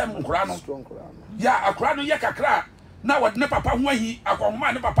nkura no ya akura no ye kakra na wode ne papa ho ahi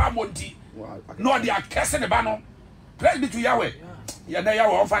akonhoma ne papa monti no de akese ne ba no. Praise be to Yahweh. Ya na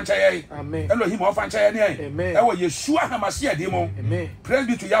Yahweh on fancha ye. Amen. Elohim on fancha ye ne. Amen. E wo Yeshua Hamashia di mo. Amen. Praise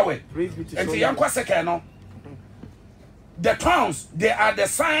be to Yahweh. Praise be to And God. yankwa second no. The tongues, they are the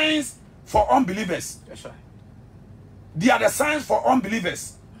signs for unbelievers. That's right. They are the signs for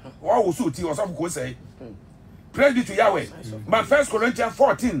unbelievers. What will suit you or something could say? Praise be to Yahweh. But 1 Corinthians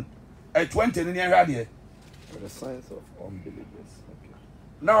 14:20 in the The signs of unbelievers. Okay.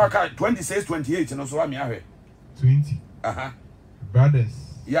 now I can 26:28 and also I'm here. 20. Brothers,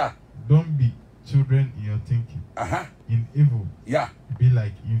 Yeah. don't be children in your thinking. In evil, Yeah. be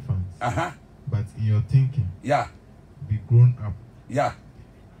like infants. But in your thinking, Yeah. be grown up. Yeah.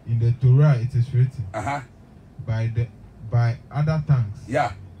 In the Torah, it is written, by other tongues,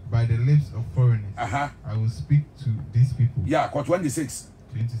 Yeah. by the lips of foreigners, I will speak to these people. Yeah. 26.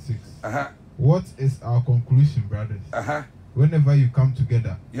 26. Uh-huh. What is our conclusion, brothers? Uh-huh. Whenever you come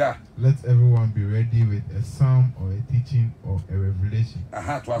together, Yeah. let everyone be ready with a psalm or a teaching or a revelation,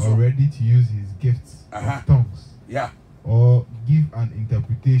 or ready to use his gifts of tongues, Yeah. or give an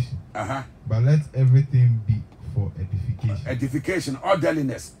interpretation. Uh-huh. But let everything be for edification. Edification,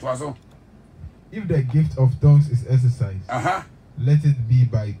 orderliness. Twazo. If the gift of tongues is exercised, let it be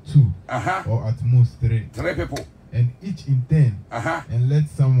by 2 or at most 3. 3 people. And each in turn, and let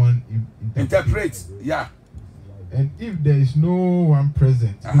someone interpret. Yeah. And if there is no one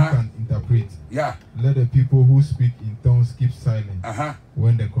present who can interpret, yeah, let the people who speak in tongues keep silent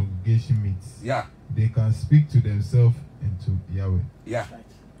when the congregation meets. Yeah. They can speak to themselves and to Yahweh. Yeah.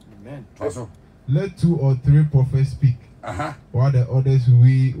 Amen. Also. Let 2 or 3 prophets speak, while the others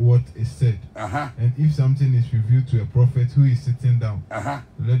weigh what is said. And if something is revealed to a prophet who is sitting down,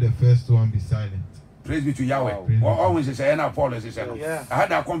 let the first one be silent. Praise be to Yahweh. Wow. Always say, "Na Paul is saying." Yeah. I had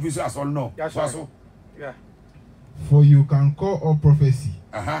that confusion as well. No. That's right. Yeah. For you can call all prophecy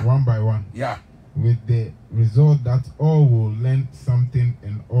one by one. Yeah. With the result that all will learn something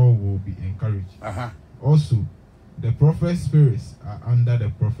and all will be encouraged. Also, the prophet's spirits are under the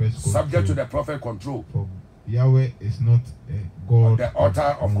prophet's control. Subject to the prophet control. For Yahweh is not a God the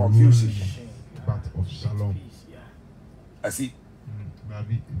author of confusion, but of shalom. I see.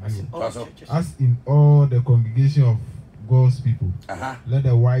 As in all the congregation of God's people, let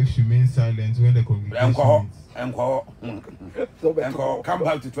the wives remain silent when the congregation meets. Come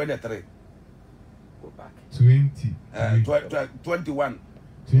back to 23. Go back. 21.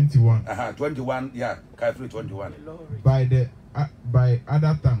 21. 21. Yeah. 21. By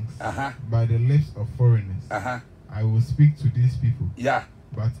other tongues, by the lips of foreigners, I will speak to these people. Yeah.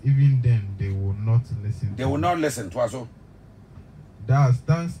 But even then, they will not listen. They will not listen. Twazo. Thus,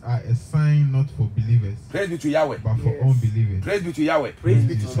 tongues are a sign not for believers. Praise be to Yahweh. But for unbelievers. Praise be to Yahweh. Praise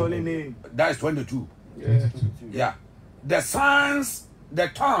be to His holy name. That is 22. 22. Yeah. The signs, the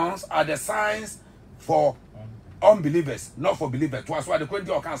tongues are the signs for unbelievers, not for believers. Twas why the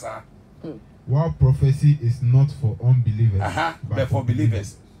Corinthians or cancer. While prophecy is not for unbelievers, but for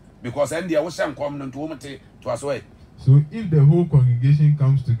believers. Because then the ocean come to twas way. So if the whole congregation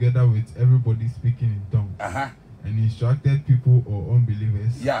comes together with everybody speaking in tongues, and instructed people or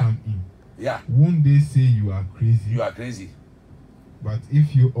unbelievers come in, won't they say you are crazy? You are crazy. But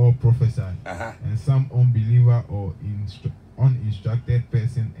if you all prophesy, and some unbeliever or uninstructed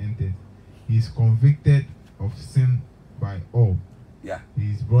person enters, he is convicted of sin by all. Yeah.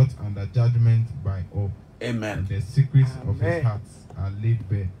 He is brought under judgment by all. Amen. And the secrets of his hearts are laid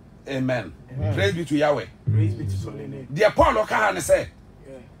bare. Amen. Praise be to Yahweh. Praise be to His holy name. Dear Paul Okahan say,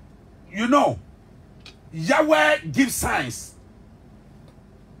 you know, Yahweh gives signs.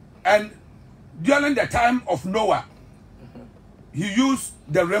 And during the time of Noah, he used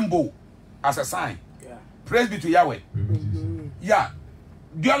the rainbow as a sign. Yeah. Praise be to Yahweh. Yeah.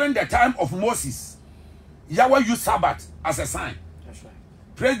 During the time of Moses, Yahweh used Sabbath as a sign. That's right.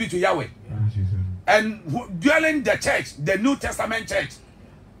 Praise be to Yahweh. And during the church, the New Testament church,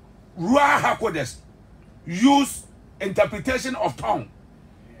 Ruach HaKodesh used interpretation of tongue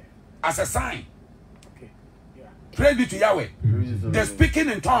as a sign. Okay. Yeah. Praise be to Yahweh. The speaking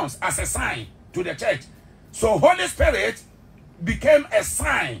in tongues as a sign to the church. So Holy Spirit became a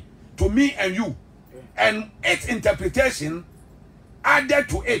sign to me and you, and its interpretation added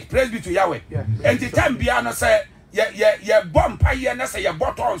to it. Praise be to Yahweh. And the time Biano say, ye bomb pie, na say ye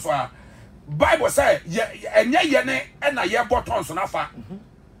buttons. Bible say, and ye buttons on afa.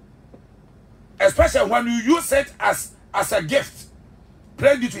 Especially when you use it as a gift.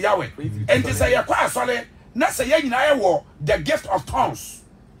 Praise be to Yahweh. And to say, quite sorry, na say ye war the gift of tongues.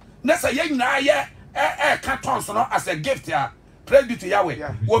 Na say ye tongues as a gift. Praise be to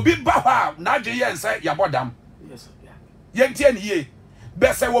Yahweh. Will be baha, na je and say, Yabodam. Yes, ye.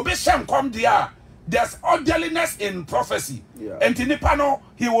 But say, will be shame come there. There's orderliness in prophecy. And in the panel,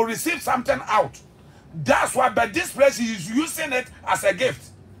 he will receive something out. That's why, but this place he is using it as a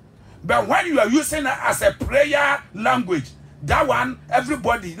gift. But when you are using it as a prayer language, that one,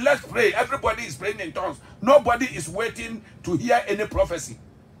 everybody, let's pray. Everybody is praying in tongues. Nobody is waiting to hear any prophecy.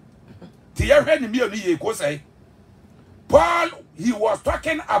 Paul, he was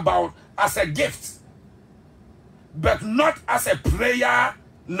talking about as a gift, but not as a prayer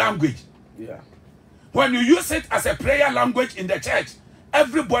language. When you use it as a prayer language in the church,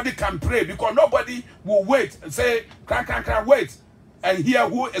 everybody can pray because nobody will wait and say, crank, wait, and hear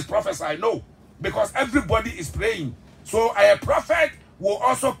who is prophesying. No, because everybody is praying. So a prophet will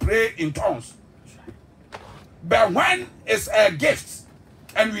also pray in tongues. But when it's a gift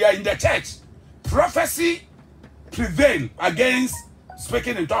and we are in the church, prophecy prevail against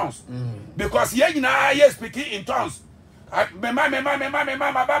speaking in tongues. Because here you are speaking in tongues.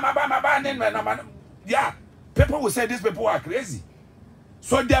 Yeah, people will say these people are crazy.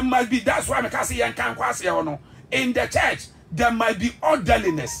 So there must be, that's why in the church there might be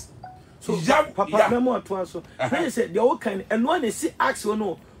orderliness. So Papa memo to so when say the kind and one is ask you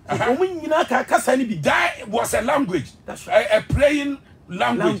no that was a language. That's right. A praying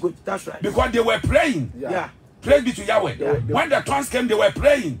language. That's right. Because they were praying. Praise be to Yahweh. When the tongues came, they were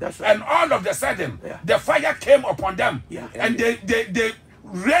praying. That's right. And all of a sudden, the fire came upon them. And they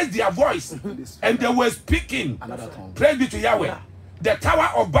raised their voice. And they were speaking. Praise be to Yahweh. The Tower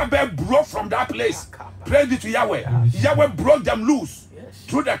of Babel broke from that place. Praise be to Yahweh. Yahweh broke them loose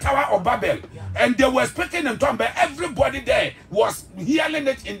through the Tower of Babel. And they were speaking in tongues, but everybody there was hearing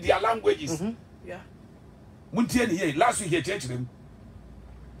it in their languages. Last week,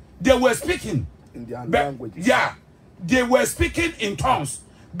 they were speaking in their language. They were speaking in tongues,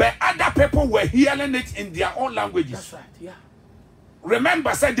 but other people were hearing it in their own languages. That's right.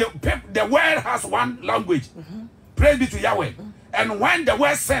 Remember, said the world has one language. Praise be to Yahweh. And when the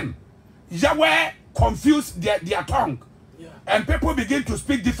word sin, Yahweh confused their tongue. And people begin to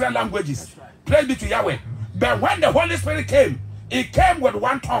speak different languages. Right. Praise be to Yahweh. But when the Holy Spirit came, it came with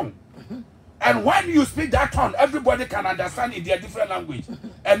one tongue. And when you speak that tongue, everybody can understand in their different language.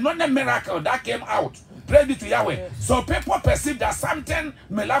 And not a miracle that came out. Praise be to Yahweh. So people perceive that something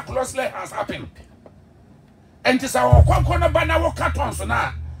miraculously has happened. And it's our tongues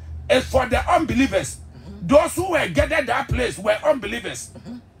now. It's for the unbelievers. Those who were gathered that place were unbelievers.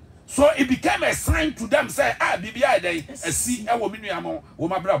 So it became a sign to them, say,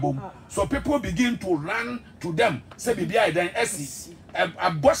 so people begin to run to them, say,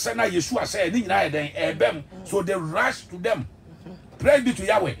 so they rush to them. Praise be to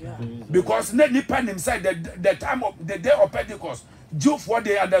Yahweh. Because Nipan said that the time of the day of Pentecost, Jews, what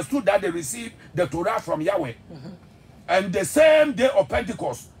they understood that they received the Torah from Yahweh. And the same day of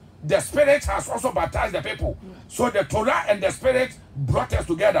Pentecost, the Spirit has also baptized the people. So the Torah and the Spirit brought us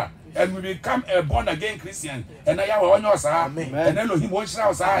together. And we become a born again Christian. And I have on your side. And then Elohim won't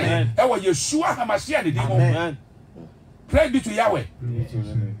shout side. And when Yeshua HaMashiach the demon. Praise be to Yahweh.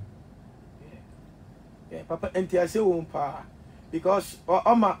 Papa, and I say, because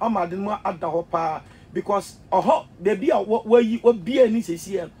Oma didn't want at the hopper. Because there be a where you would be an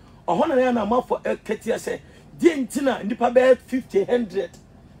issue. A hundred and a month for a Katia say, Dintina, Nipa 50, 100.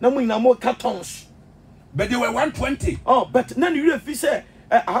 No more cartons. But they were 120. Oh, but none you if you say,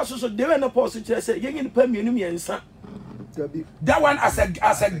 so they were not possible to say, you're in Permian and son. That one as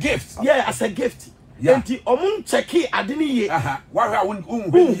a gift. Yeah, as a gift. And the Omun Cheki, I didn't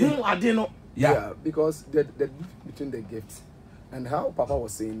I didn't know. Yeah, because the between the gifts and how Papa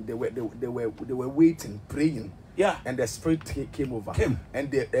was saying, they were waiting, praying. Yeah. And the Spirit came over.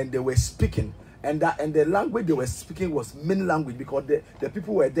 And they were speaking. And the language they were speaking was many language because the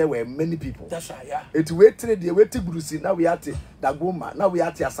people were there were many people. That's right, yeah. It waited, they waited Brusi, now we had Dagoma, now we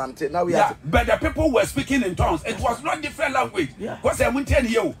had Asante, now we had. But the people were speaking in tongues. It was not different language. Yeah. Because I won't tell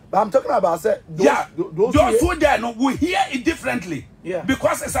you. But I'm talking about those who there will hear it differently. Yeah.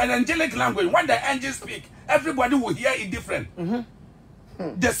 Because it's an angelic language. When the angels speak, everybody will hear it different.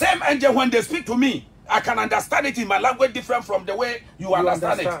 The same angel when they speak to me, I can understand it in my language different from the way you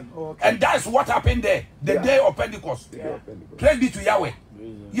understand it. Oh, okay. And that's what happened there, the day of Pentecost. Yeah. Praise be to Yahweh.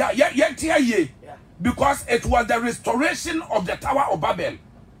 Yeah. Because it was the restoration of the Tower of Babel.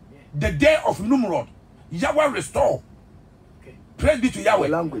 The day of Nimrod. Yahweh restored. Okay. Praise be to Yahweh.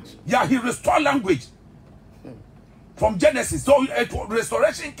 Language. Yeah, he restored language. From Genesis. So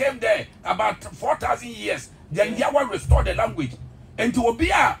restoration came there about 4,000 years. Then Yahweh restored the language. And to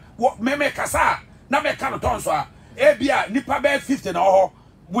Obia, what Meme Kasa, na me Kanotonsa, Ebia, Nipa Bear 50 no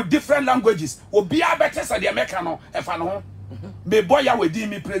with different languages. Obia better say the Americano, Efano. Me boy Yahweh, di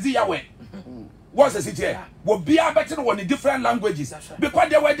me praise Yahweh. What's the city? Obia better one in different languages. Because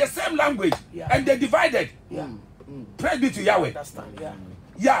they were the same language and they divided. Praise be to Yahweh.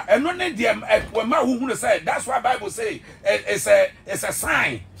 Yeah, and only them when my who say that's why Bible say it's a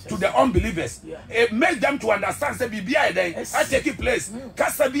sign to the unbelievers. It makes them to understand say bibia then I take it place.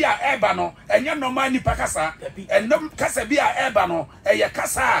 Kasa bia eba no enya normal ni pakasa and no kasa bia eba no eye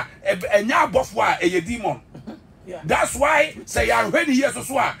kasa enya abofo a eye demon. That's why say ya hwedi years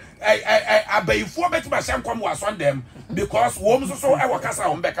so a abayifo betima shankom wa son them because wo so e wakasa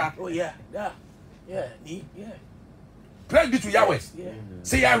wo mbeka. Oh yeah. Praise be to Yahweh.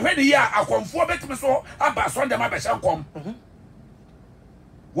 Say I ready here akomfo betime so aba son dem abehyankom.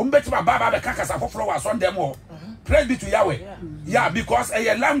 Wo betime baba be kakasa foforo wa son dem o. Praise be to Yahweh. Yeah, because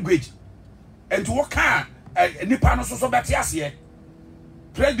a language and to work nipa no so beti ase.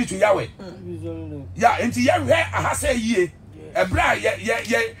 Praise be to Yahweh. Yeah, enti ye hwe ahase yie. Ebra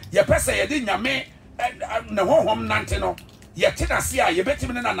ye pese ye de nyame na honhom nante no. Ye tenase a ye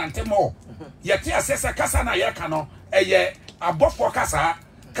betime na nante mo. Ye te asese kasa na ye ka no eye abofo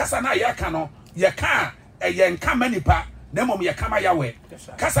kasa na ye ka no ye ka eye nka manipa na mom ye kama Yahweh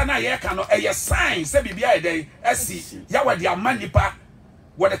kasa na ye ka no eye sign se bibia eden asi Yahweh dia manipa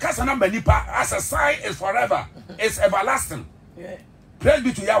what the kasa na manipa as a sign is forever it's everlasting. Praise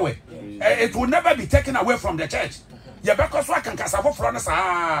be to Yahweh. It will never be taken away from the church. Ye because wa kan kasa foforo na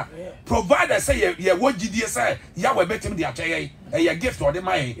sa provider say ye wo gidie say Yahweh betim dia cheye a gift or the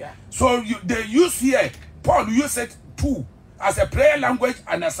my. So they use here Paul used it too as a prayer language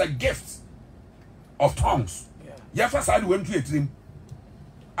and as a gift of tongues. Yeah, first I went to a dream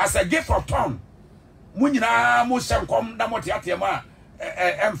as a gift of tongue. Munina mushankom na motiatiama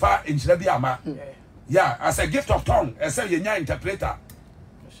emfa inchirabiama. Yeah, as a gift of tongue, as a yenya interpreter.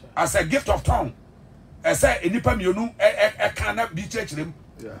 As a gift of tongue, as a inipa mionu cannot be church him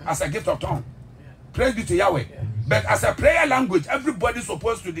as a gift of tongue. Praise be to Yahweh. But as a prayer language, everybody's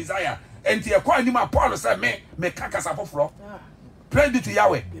supposed to desire. And to acquire him, Paul said, me kakasa foforo. Praise be to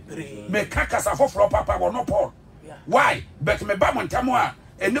Yahweh. Me kakasa foforo, Papa, or no Paul. Why? But me bamon tamwa,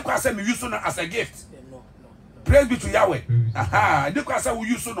 and Nico said me use as a gift. Praise be to Yahweh. Aha, Nico said we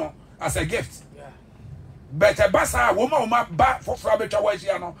use as a gift. But a basa woman ba for better ways,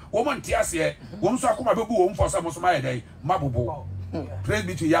 woman tears here, woman so come a boom for some of my day, mabubo. Praise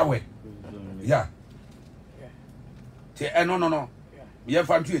be to Yahweh. Yeah. No.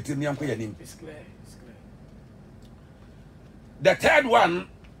 The third one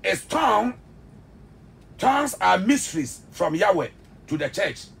is tongue. Tongues are mysteries from Yahweh to the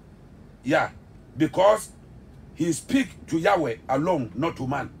church. Yeah, because he speaks to Yahweh alone, not to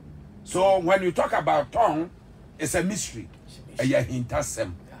man. So when you talk about tongue, it's a mystery. A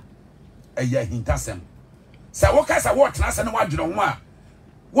hintasem. So what kind of what Nasa no one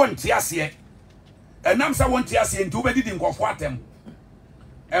won't tiasie. And Namsa won't tiasie into bedi din go for them.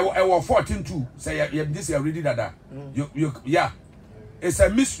 I 14:2 say this you ready that. You yeah. It's a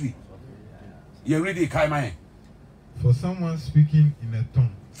mystery. You ready Kaimai. For someone speaking in a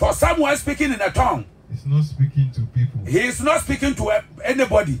tongue. For someone speaking in a tongue. He's not speaking to people. He is not speaking to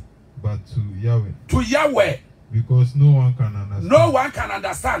anybody. But to Yahweh. To Yahweh. Because no one can understand. No one can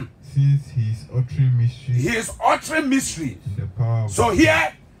understand. Since he is uttering mystery. He is uttering mystery. In the power of so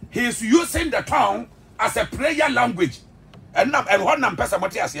here he is using the tongue as a prayer language. And one person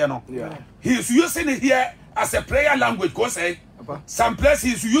he is using it here as a prayer language. Go say some place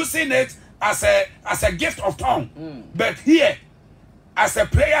he is using it as a gift of tongue. But here as a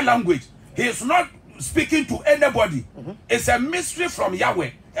prayer language, he is not speaking to anybody. It's a mystery from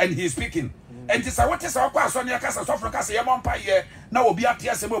Yahweh, and he is speaking. And this what is our question? Now will be up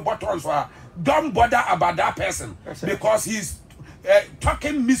here buttons. Don't bother about that person because he's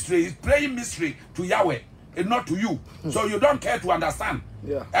talking mystery, he's praying mystery to Yahweh and not to you. So you don't care to understand.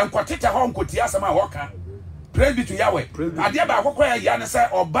 And Kotita home Kotiasama Walker. Praise be to Yahweh. Adiaba Hokwa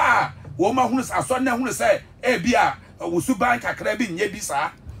Yanasa or Ba, woman who is a son who say, Ebia, Usubanka Krebin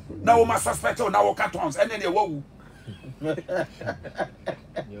Yebisa. Now, my suspect now, cartons, and then they woo.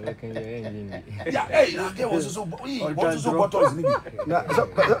 Yeah, hey, there was also bottles.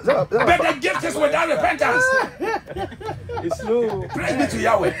 But the gift is without repentance. It's slow. Praise be to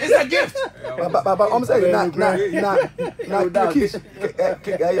Yahweh. It's a gift. But I'm saying, kids,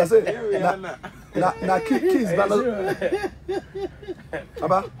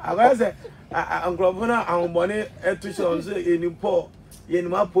 Baba. I say, I'm Grovana, I'm money, and to show in Paul, in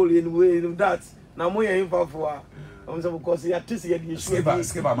Mapoli, in that. Now, we are in for. Because he had to see the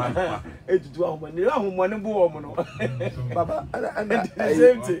skipper man. Baba, and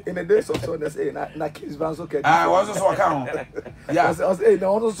in the days of so they say, na kids vans okay. I was also account. Yeah, I was saying, no,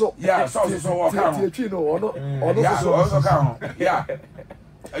 also, yeah, so account. Also account. Yeah.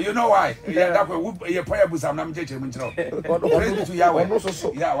 You know why? Yeah, that way you prayer books. I'm not church. Praise to Yahweh.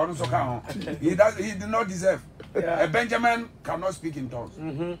 Yeah, one also count. He did not deserve. A Benjamin cannot speak in tongues.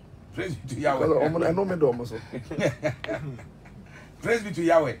 Praise be to Yahweh. Praise be to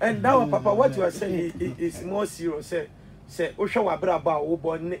Yahweh. And now, Papa, what you are saying is more serious. Say, Oshawa Braba,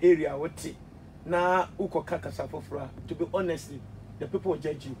 Obon area, what tea. Now, Uko Kakasafofra. To be honest, the people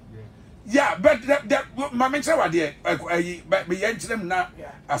judge you. Yeah, but my mention was there. But them now.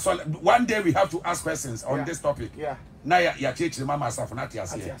 One day we have to ask questions on this topic. Yeah. Now, ya church, Mama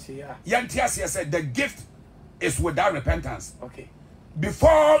Safonatias here. Yantias said the gift is without repentance. Okay.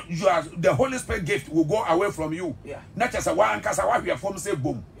 Before the Holy Spirit gift will go away from you. Yeah. Not just a one cast away your form say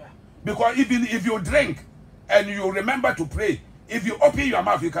boom. Yeah. Because even if you drink and you remember to pray, if you open your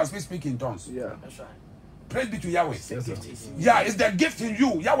mouth, you can speak in tongues. Yeah. That's right. Praise be to Yahweh. Yes, yeah, it's the gift in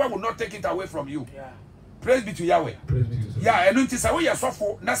you. Yahweh will not take it away from you. Yeah. Praise be to Yahweh. Praise be to Yahweh. Yeah, and until say we are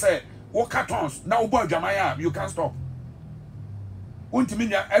so that's a walk tongues. Now you can't stop.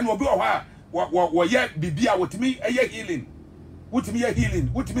 Untiminya and will be what yet bibia what me a healing. What me a healing,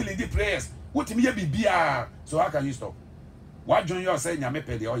 what me lead prayers, what me a bibia. So how can you stop? What John you are saying, you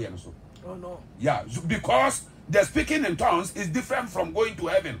pay the oil so. Oh no. Yeah, because the speaking in tongues is different from going to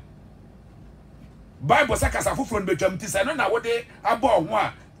heaven. Bible says kasafo from betwam ti say no na wode abo ho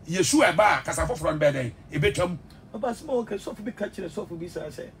a Yeshua ba kasafo from beden e betwam. Baba small ke so be catch so be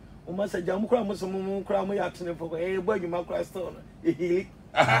say o ma say jam kura mo so mo kura mo ya tene for e bo adwuma kura still no e heal.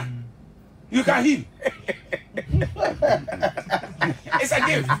 You can heal. It's a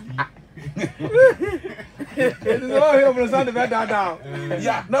gift. It is all here for the bed down.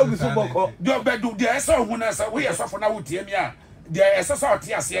 Yeah, no go so boko. Do be do there so hu na say we so for na wotie me a there so so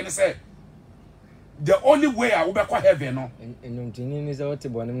tie ase ne say the only way I will be called heaven no.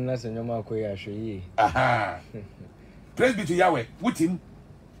 Praise be to Yahweh. With him.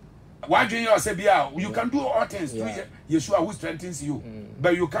 Why do you say you can do all things through Yeshua who strengthens you,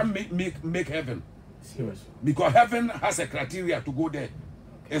 but you can't make heaven. Seriously. Because heaven has a criteria to go there.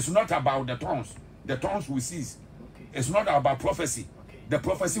 Okay. It's not about the tongues. The tongues will cease. Okay. It's not about prophecy. Okay. The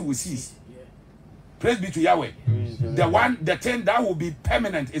prophecy will cease. Yeah. Praise be to Yahweh. The thing that will be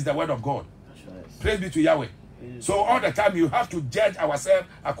permanent is the word of God. Right. Praise be to Yahweh. So all the time you have to judge ourselves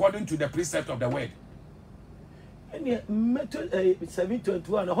according to the precept of the word. And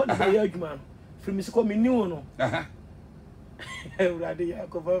 721 a whole year from Miss Cominu no.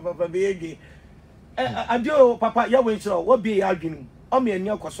 Adio papa ya we nchiro wo be ya adwenu o me ani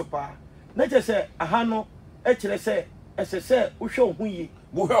akoso pa na je say aha no e kire say esese wo hwe ho yi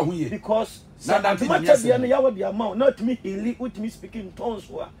wo hwe ho yi because na macha bia no ya wo bia ma na to me healing with me speaking tongues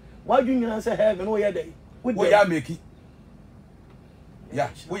wa adwenu say heaven wo ye dey wo ya make it yeah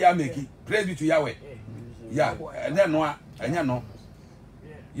wo ya make it praise be to Yahweh yeah and then no anya no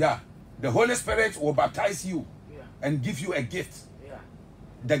yeah the Holy Spirit will baptize you and give you a gift.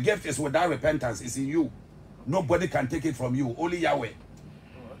 The gift is without repentance. It's in you. Nobody can take it from you. Only Yahweh.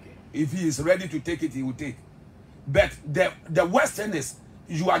 Oh, okay. If he is ready to take it, he will take. But the worst thing is,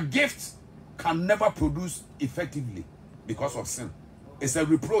 your gift can never produce effectively because of sin. Okay. It's a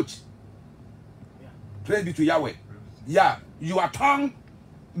reproach. Yeah. Praise be to Yahweh. Yeah, your tongue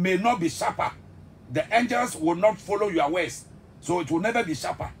may not be sharper. The angels will not follow your ways. So it will never be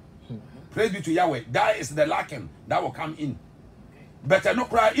sharper. Praise be to Yahweh. That is the lacking that will come in. But no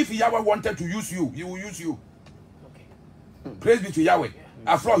cry. If Yahweh wanted to use you, he will use you. Okay. Praise be to Yahweh.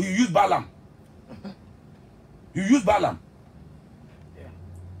 Yeah. After all, he used Balaam. You use Balaam. Yeah.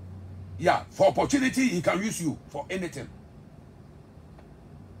 Yeah. For opportunity, he can use you for anything.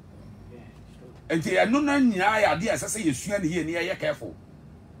 And careful.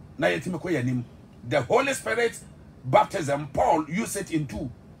 The Holy Spirit baptism, Paul used it in two.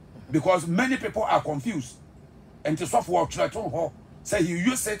 Because many people are confused. And to software say he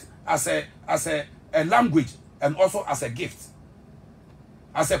used it as a language and also as a gift.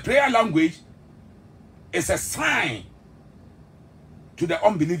 As a prayer language, it's a sign to the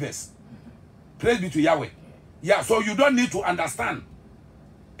unbelievers. Praise be to Yahweh. Yeah, so you don't need to understand.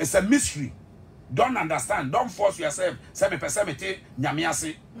 It's a mystery. Don't understand. Don't force yourself.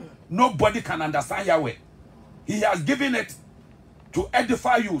 Nobody can understand Yahweh. He has given it to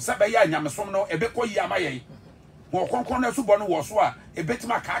edify you.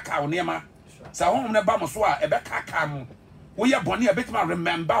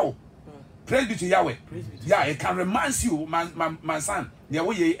 Remember. Praise be to Yahweh. Yeah, it can remind you, my son.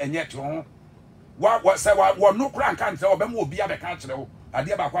 And yet, what say what no crank can't tell them will be a country. I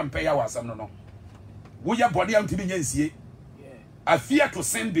dear back one pay our son. No, we are body am to be. I fear to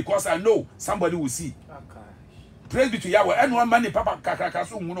sin because I know somebody will see. Praise be to Yahweh. And one money, Papa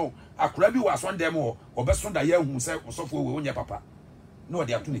Kakakasu, no, a crabby was one demo or best one that year who said, so for your papa. No,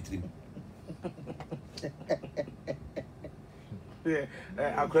 they are 23. Yeah,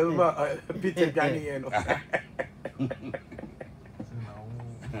 I remember Peter Ghani.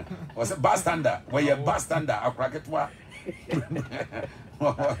 Was a bystander? Where you bystander? A cracket wa.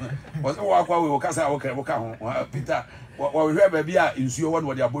 Was a walk while we were Casa Oka, Peter. What we have baby in Sio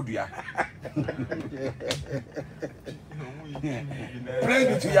what they are Budia. Praise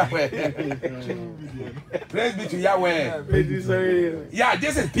be to Yahweh. Praise be to Yahweh. Yeah,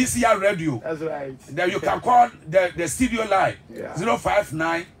 this is PCR radio. That's right. Then you can call the studio line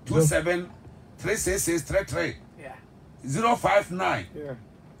 059 27 36633. Yeah. 059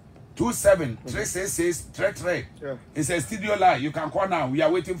 27 36633. Yeah. It's a studio line. You can call now. We are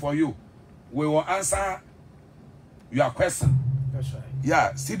waiting for you. We will answer your question. That's right.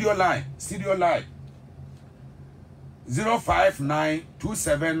 Yeah, studio line. 059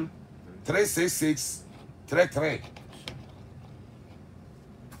 27 36633.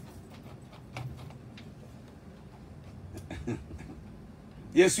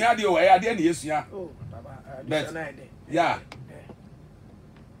 Yes, you are the way. I didn't. Yes, you are. Oh, Baba. Yeah.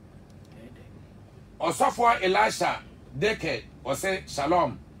 Osofo Elisha Deke or say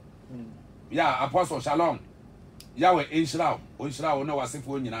Shalom. Yeah, Apostle Shalom. Yahweh Inshallah. Inshallah, no was if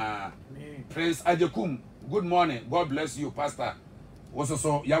we Prince Adekum. Good morning. God bless you, Pastor.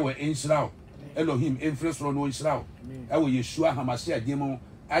 Also, Yahweh Inshallah. Elohim influence from Inshallah. Ewo Yeshua Hamashiach Demo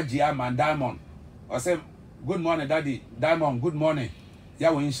Ajia Man Diamond. I say, good morning, Daddy. Diamond, good morning.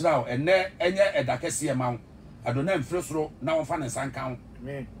 Yahweh Inshallah. And there any edakesi amount. I don't know influence from now fan and san count.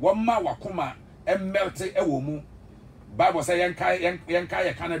 One ma wakuma and melted ewomu. Bible say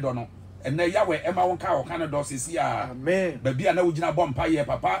yankai Canada no. And then Yahweh Emma won't cow Canada is here. Amen. Baby, I know you not bomb pie,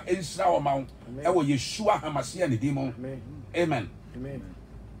 Papa, and shower mount. I will Yeshua Hamashiach and the demon. Amen. Amen.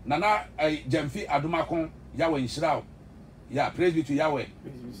 Nana, I Jemfi Adumakon, Yahweh in Shroud. Yeah, praise be to Yahweh.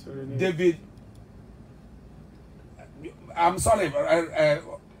 David, I'm sorry,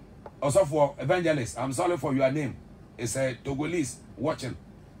 also for evangelist, I'm sorry for your name. It's a Togolese watching.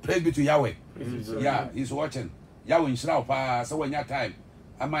 Praise be to Yahweh. Yeah, he's watching. Yahweh in Shroud, so when your time.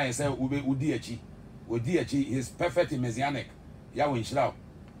 I might say, Udiachi, he's perfect in Messianic. Yahweh in Shroud.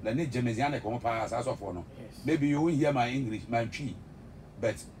 The need Messianic on pass as of honor. Maybe you will hear my English, my tree.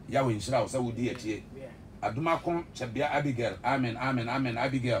 But Yahweh in Shroud, so Udiachi. Adumakon, Chabia Abigail, Amen,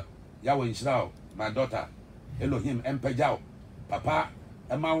 Abigail. Yahweh in Shroud, my daughter. Elohim, Empejao. Papa,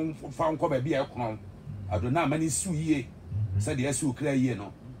 a man found Kobe be a crown. I do not many sue ye. Said the Yesu clear ye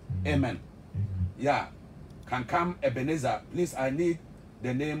no. Amen. Yeah. Can come Ebenezer. Please, I need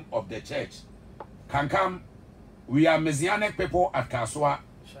the name of the church. Can come. We are Messianic people at Kaswa.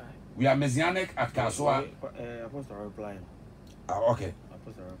 We are Messianic at Kaswa. Apostle replying. Okay.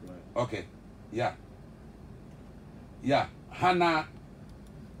 Apostle replying. Okay. Yeah. Yeah. Hannah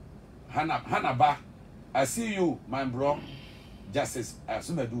Ba. I see you, my bro. Justice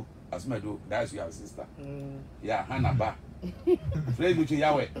Asumedu. That's your sister. Yeah, Hannah Ba. Praise be to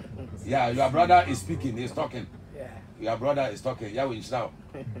Yahweh. Yeah, your brother is speaking. He's talking. Your brother is talking. Yahweh Israel.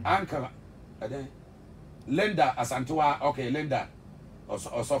 Uncle, Linda Asantua. Okay, Linda.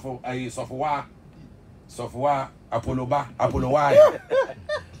 Sofwa. Apolloba.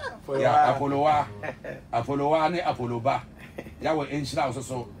 Yeah, Apollowa ne Apolloba. Yahweh Israel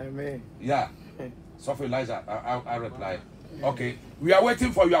also. Amen. Yeah. Sophie Elijah. I reply. Okay. We are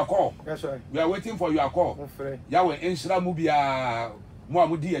waiting for your call. That's right. We are waiting for your call. Yahweh Israel Mubia.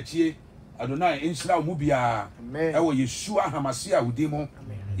 Moamudi Achie. Adonai Inshallah Mubia. Ewo Yeshua Hamashiach udimo.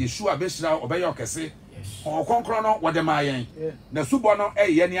 Yeshua Beshra obeyo kese. On konkrono wademayen. Na subo no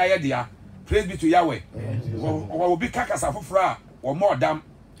ye ni ayedia. Praise be to Yahweh. Wo bi kakasa fofra wo more dam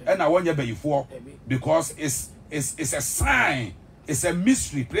e na wonye bayifo because it's a sign. It's a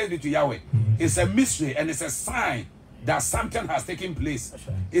mystery. Praise be to Yahweh. It's a mystery and it's a sign that something has taken place.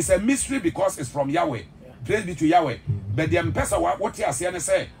 It's a mystery because it's from Yahweh. Praise be to Yahweh. But the Mpesa what you say and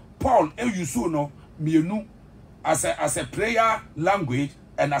say Paul you no mienu as a prayer language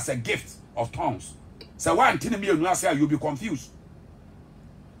and as a gift of tongues. So one thing mienu say you'll be confused.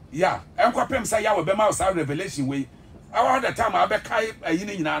 Yeah, and kwapem say Yahweh be ma revelation way. All the time I be kai I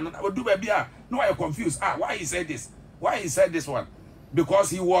do baby no I confused. Why he said this? Why he said this one? Because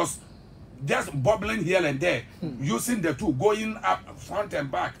he was just bubbling here and there, using the two, going up front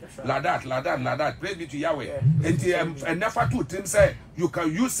and back, right. like that. Praise be to Yahweh. Yeah. And never two things say you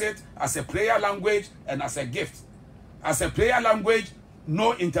can use it as a prayer language and as a gift. As a prayer language,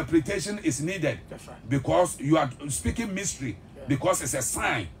 no interpretation is needed. That's right. Because you are speaking mystery, because it's a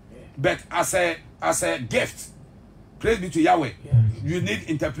sign. But as a gift, praise be to Yahweh, you need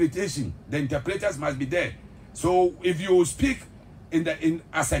interpretation. The interpreters must be there. So if you speak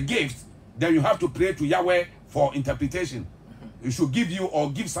as a gift, then you have to pray to Yahweh for interpretation. You should give you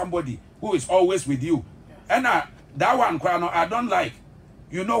or give somebody who is always with you. And that one, I don't like.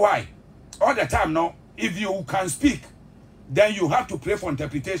 You know why? All the time now, if you can speak, then you have to pray for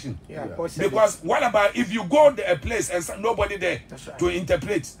interpretation. Yeah. Because what about if you go to a place and nobody there to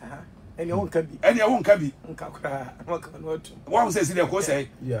interpret? And your own can be. And your own can be. One says in the course,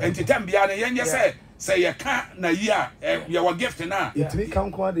 and to tell me, say you can't na year, your gift now. It's me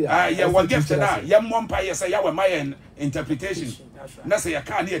come quite there. Your gift now, young Mompire say, you were my interpretation. That's a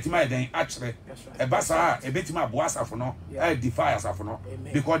can't hear to my day, actually. A bassa, a bit my boassa for no, I defy us for no.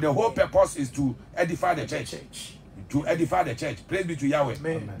 Because the whole purpose is to edify the church. To edify the church. Praise be to Yahweh.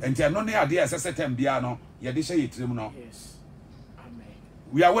 And tell no idea as a certain piano, you did say it, yes.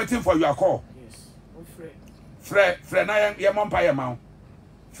 We are waiting for your call. Yes. Fred, I am Mompire Mount.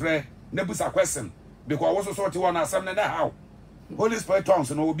 Fred, Nebusa question. Because I also sort of want to say how. Holy Spirit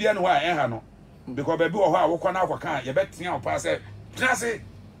tongues and will be anywhere I have. Because baby or how can I can't you bet you pass it.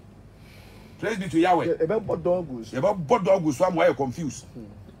 Praise be to Yahweh. About what dogs? About what dogs, so I'm why confused.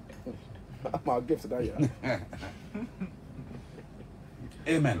 My gift that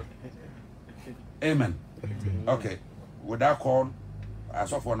Amen. Amen. Okay. With that call, I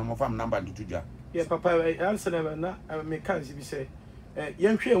saw for no phone number to Tuja. Yeah, Papa, I answer never na me can say.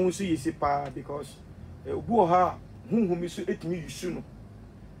 Young Shea won't see you because Boha, whom is it me soon.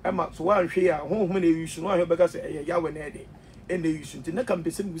 I'm so one share, whom many you should know because Yahweh Neddy, and they should not come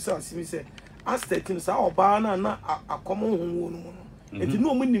to sing with us. He said, ask that him, Sao Bana, a common home. And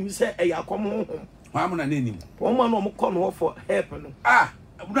no meaning say a common home. I'm not name. One man will come for help.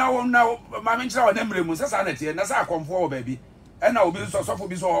 Now, my mention our memory was a sanity, and that's our comfort, baby. And I will be so for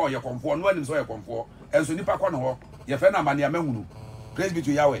this or your comfort, one is your comfort, and so Nipa Kono, your friend Amania Memu. Praise be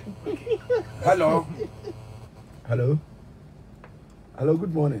to Yahweh. Hello. Hello. Hello,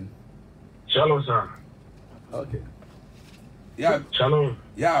 good morning. Shalom, sir. Okay. Yeah. Shalom.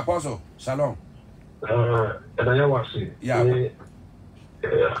 Yeah, Apostle. Shalom. And I was yeah.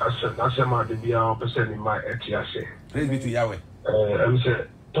 I said, my dear person in my etiase. Praise be to Yahweh. I'm saying,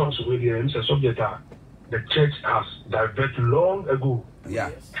 talks with you, I'm saying, subject the church has diverted long ago. Yeah.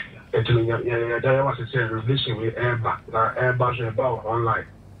 Until there was a revelation with Airbag. Now, Airbag is about online.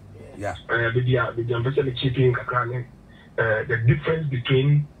 Yeah. The keeping the difference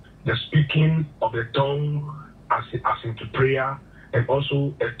between the speaking of the tongue as into prayer and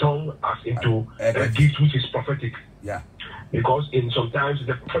also a tongue as into a gift which is prophetic. Yeah. Because sometimes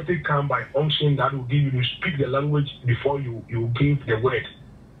the prophetic come by unction that will give you to speak the language before you give the word.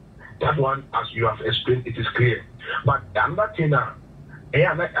 That one, as you have explained, it is clear. But another thing now,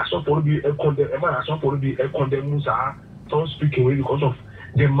 I saw for be a condemn tongue speaking way because of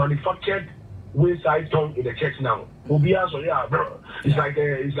the manufactured wayside tongue in the church now. It's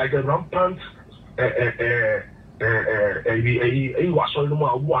like a rampant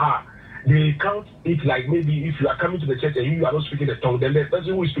they count it like maybe if you are coming to the church and you are not speaking the tongue, then the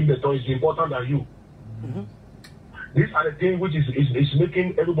person who is speaking the tongue is important than you. Mm-hmm. These are the things which is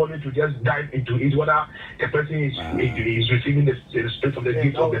making everybody to just dive into it, whether the person is receiving the spirit of the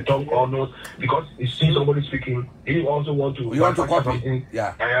gift of the tongue or not, because he sees somebody speaking, he also want to copy something.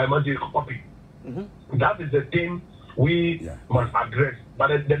 Yeah. I must copy. Mm-hmm. That is the thing we must address.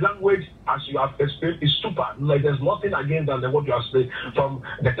 But the language, as you have explained, is super. Like there's nothing against than what you have said. From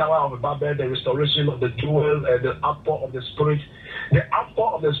the Tower of Babel, the restoration of the jewel, the outpour of the Spirit. The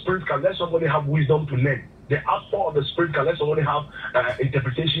outpour of the Spirit can let somebody have wisdom to learn. The outpour of the Spirit can let somebody have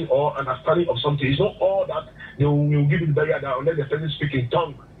interpretation or understanding of something. It's not all that they will give you the barrier that unless the person speak in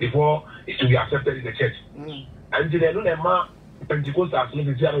tongue before it will be accepted in the church. And they know that Pentecostals,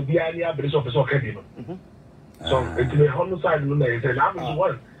 So it's the homicide no is an average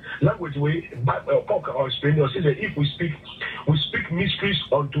one. Language we talk or explain or say that if we speak mysteries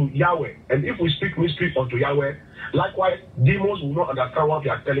unto Yahweh, and if we speak mysteries unto Yahweh, likewise demons will not understand what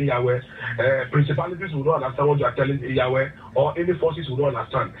you are telling Yahweh, principalities will not understand what you are telling Yahweh, or any forces will not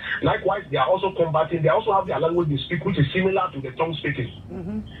understand. Likewise, they are also combating, they also have their language they speak, which is similar to the tongue speaking.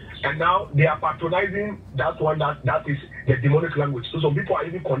 And now they are patronizing that one that is the demonic language. So some people are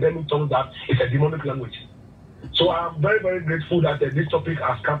even condemning tongues that it's a demonic language. So I am very, very grateful that this topic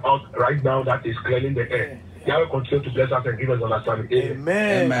has come out right now that is clearing the air. Yahweh continue to bless us and give us understanding.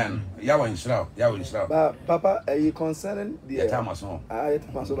 Amen. Amen. Yahweh Israel. Yahweh Israel. But Papa, are you concerning the Tamason?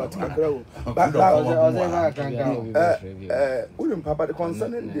 William Papa, the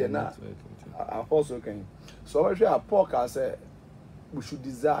concerning the na apostle can. So I share Paul say we should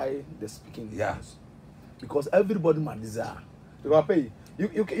desire the speaking. Yes. Because everybody must desire.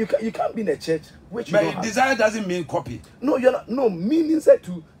 You can't be in a church which but desire doesn't mean copy. No, you're not. No, meaning said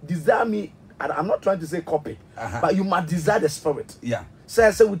to desire me. And I'm not trying to say copy, but you must desire the spirit. Yeah. Say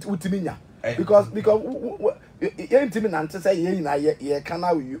with Timinya. Because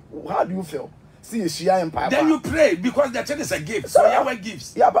how do you feel? See Shia Empire. Then you pray because the church is a gift. So Yahweh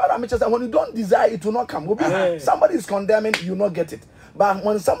gives. Yeah, but I'm just when you don't desire, it will not come. Somebody is condemning, you not get it. But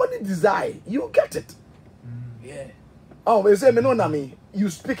when somebody desire, you get it. Yeah. Oh, they say me no nami, you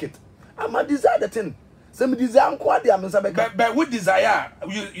speak it. I'm a desire the thing. But with desire,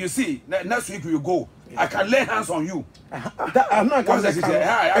 you see, next week you go. I can lay hands on you. I'm not going to say,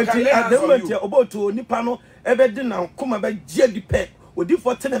 I can lay hands on you. About to Nipano, everything now, come about JDP. We do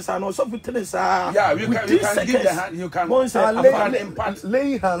for tennis and also for tennis. Yeah, you can give the hand, you can impart.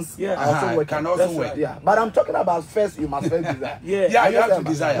 Laying hands can also work. Yeah, but I'm talking about first, you must first desire. Yeah, you have to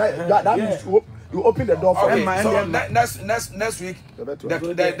desire. That means you open the door for him. So next week,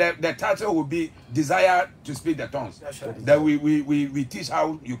 the title will be Desire to Speak the Tongues. That we teach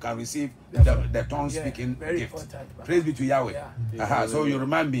how you can receive the tongue speaking gift. Praise be to Yahweh. So you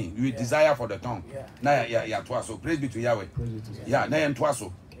remind me, you desire for the tongue. So praise be to Yahweh. Yeah,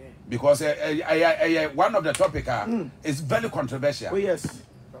 because one of the topic is very controversial. Oh yes.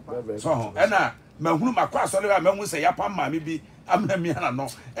 So and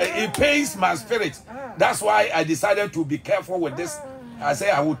it pains my spirit. That's why I decided to be careful with this. I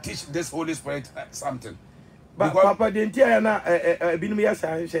say I will teach this Holy Spirit something. But Papa didn't hear na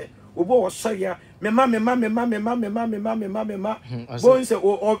say obo osoya me ma bon say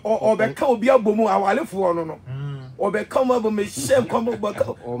o be ka obi abomu awalefo no o be come up me shame come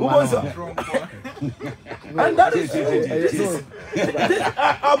and that is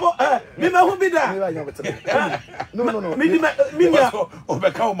me who be that no me o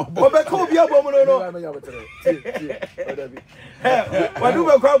be come obi abomu no what do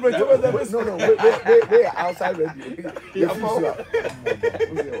we call no they outside radio.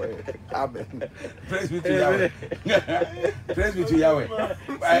 Amen. Praise be to Yahweh. Praise be to Yahweh.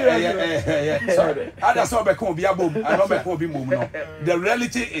 Sorry. The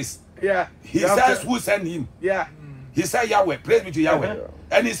reality is, he says who sent him. Yeah. He said Yahweh. Praise be to Yahweh.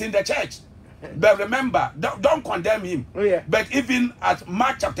 And he's in the church. But remember, don't condemn him. But even at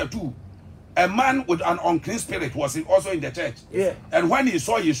Mark chapter 2, a man with an unclean spirit was also in the church. And when he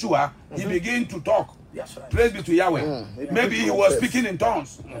saw Yeshua, he began to talk. Yes, right. Praise be to Yahweh. Maybe he was speaking in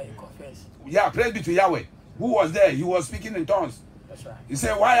tongues. Yeah, praise be to Yahweh. Who was there? He was speaking in tongues. That's right. He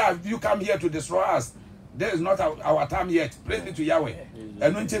said, why have you come here to destroy us? There is not our time yet. Praise be to Yahweh.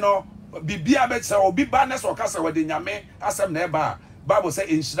 And you know, Bibia bet say obi ba na so kasa we de nyame asem na eba. Bible say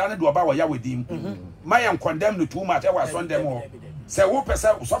inshirane do oba wa Yahweh dim. My am condemn no too much. I was on them all. Say wo pese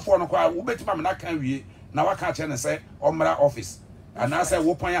usofo no kwa wo betima me na kan wie na waka che ne say omra office. And I say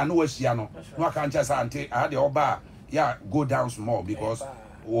wo pan ya no wahia no. No aka nche say ante I de oba ya go down small because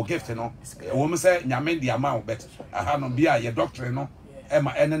we gift no. Wo say nyame di amount bet aha no bia ye doctrine no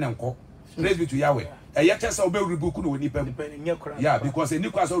ema ene nko. Praise be to Yahweh. Yeah, because any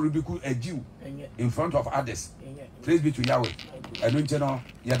class of rebuke a Jew in front of others. Praise be to Yahweh. And when you know,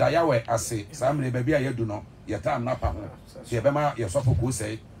 Yahweh, I say, some baby, I do not, your time not pahon. See, Bema, your sofa could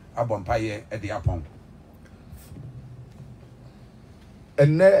say, a bonfire at the upon.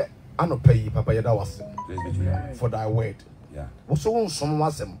 And there, I don't pay Papa Yada was for thy word. Yeah. Also, some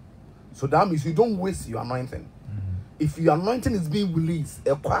was them. So that means you don't waste your anointing. If your anointing is being released,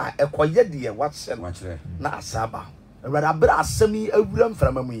 a quiet dear, watch na saba. Rather, but I send me a room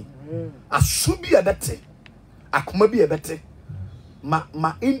from me. I should be a better. I could be a better. Ma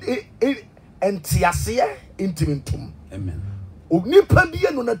in tiasia intimentum. Amen. Nipa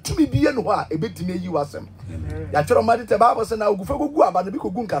bien on a to me bien wa a bit me you as him. Yatro Madita Bible said, now go about the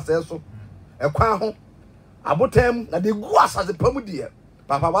Bikugunka says so. A quaho. abotem na de gu asase pamu de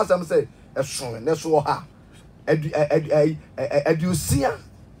papa wasam say eson ne so ha edusia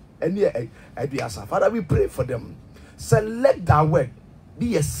ene eduasa. Father, we pray for them. Say let that word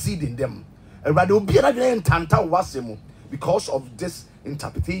be a seed in them. Rather be an tanta wasemu because of this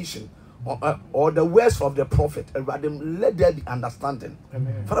interpretation or the words of the prophet. Rather let there be understanding.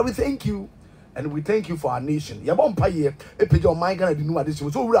 Amen. Father, we thank you. And we thank you for our nation. Yabon paye epeje o man Ghana di nu ade so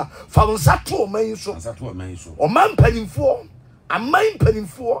wura fa wonsa to o man so o man panimfo aman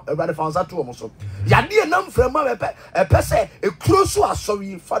panimfo e brother fa wonsa to o so yade enam frama pese e close so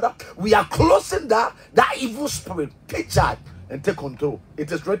asori. Father, we are closing that evil spirit. Take charge and take control. It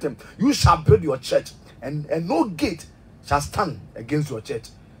is written, you shall build your church and no gate shall stand against your church.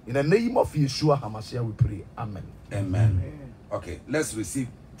 In the name of Yeshua HaMashiach we pray. Amen. Amen. Okay, let's receive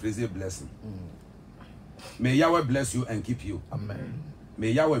praise blessing. May Yahweh bless you and keep you. Amen.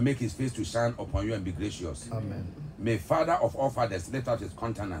 May Yahweh make his face to shine upon you and be gracious. Amen. May Father of all fathers lift up his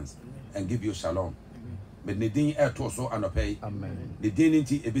countenance and give you shalom. May the din air to so anopay. Amen. The din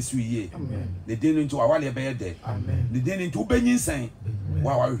into ebisu ye. Amen. The din into awale bede. Amen. The din into benyin sen.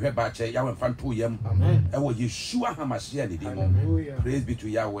 Wa we bache Yahweh fan to yem. Amen. E wo Yeshua HaMashiach ni demo. Praise be to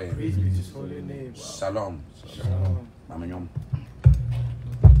Yahweh. Praise be to his holy name. Shalom. Shalom. Mamenyom.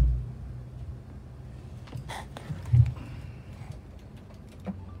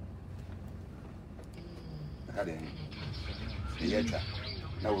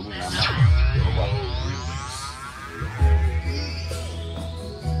 Now we move on.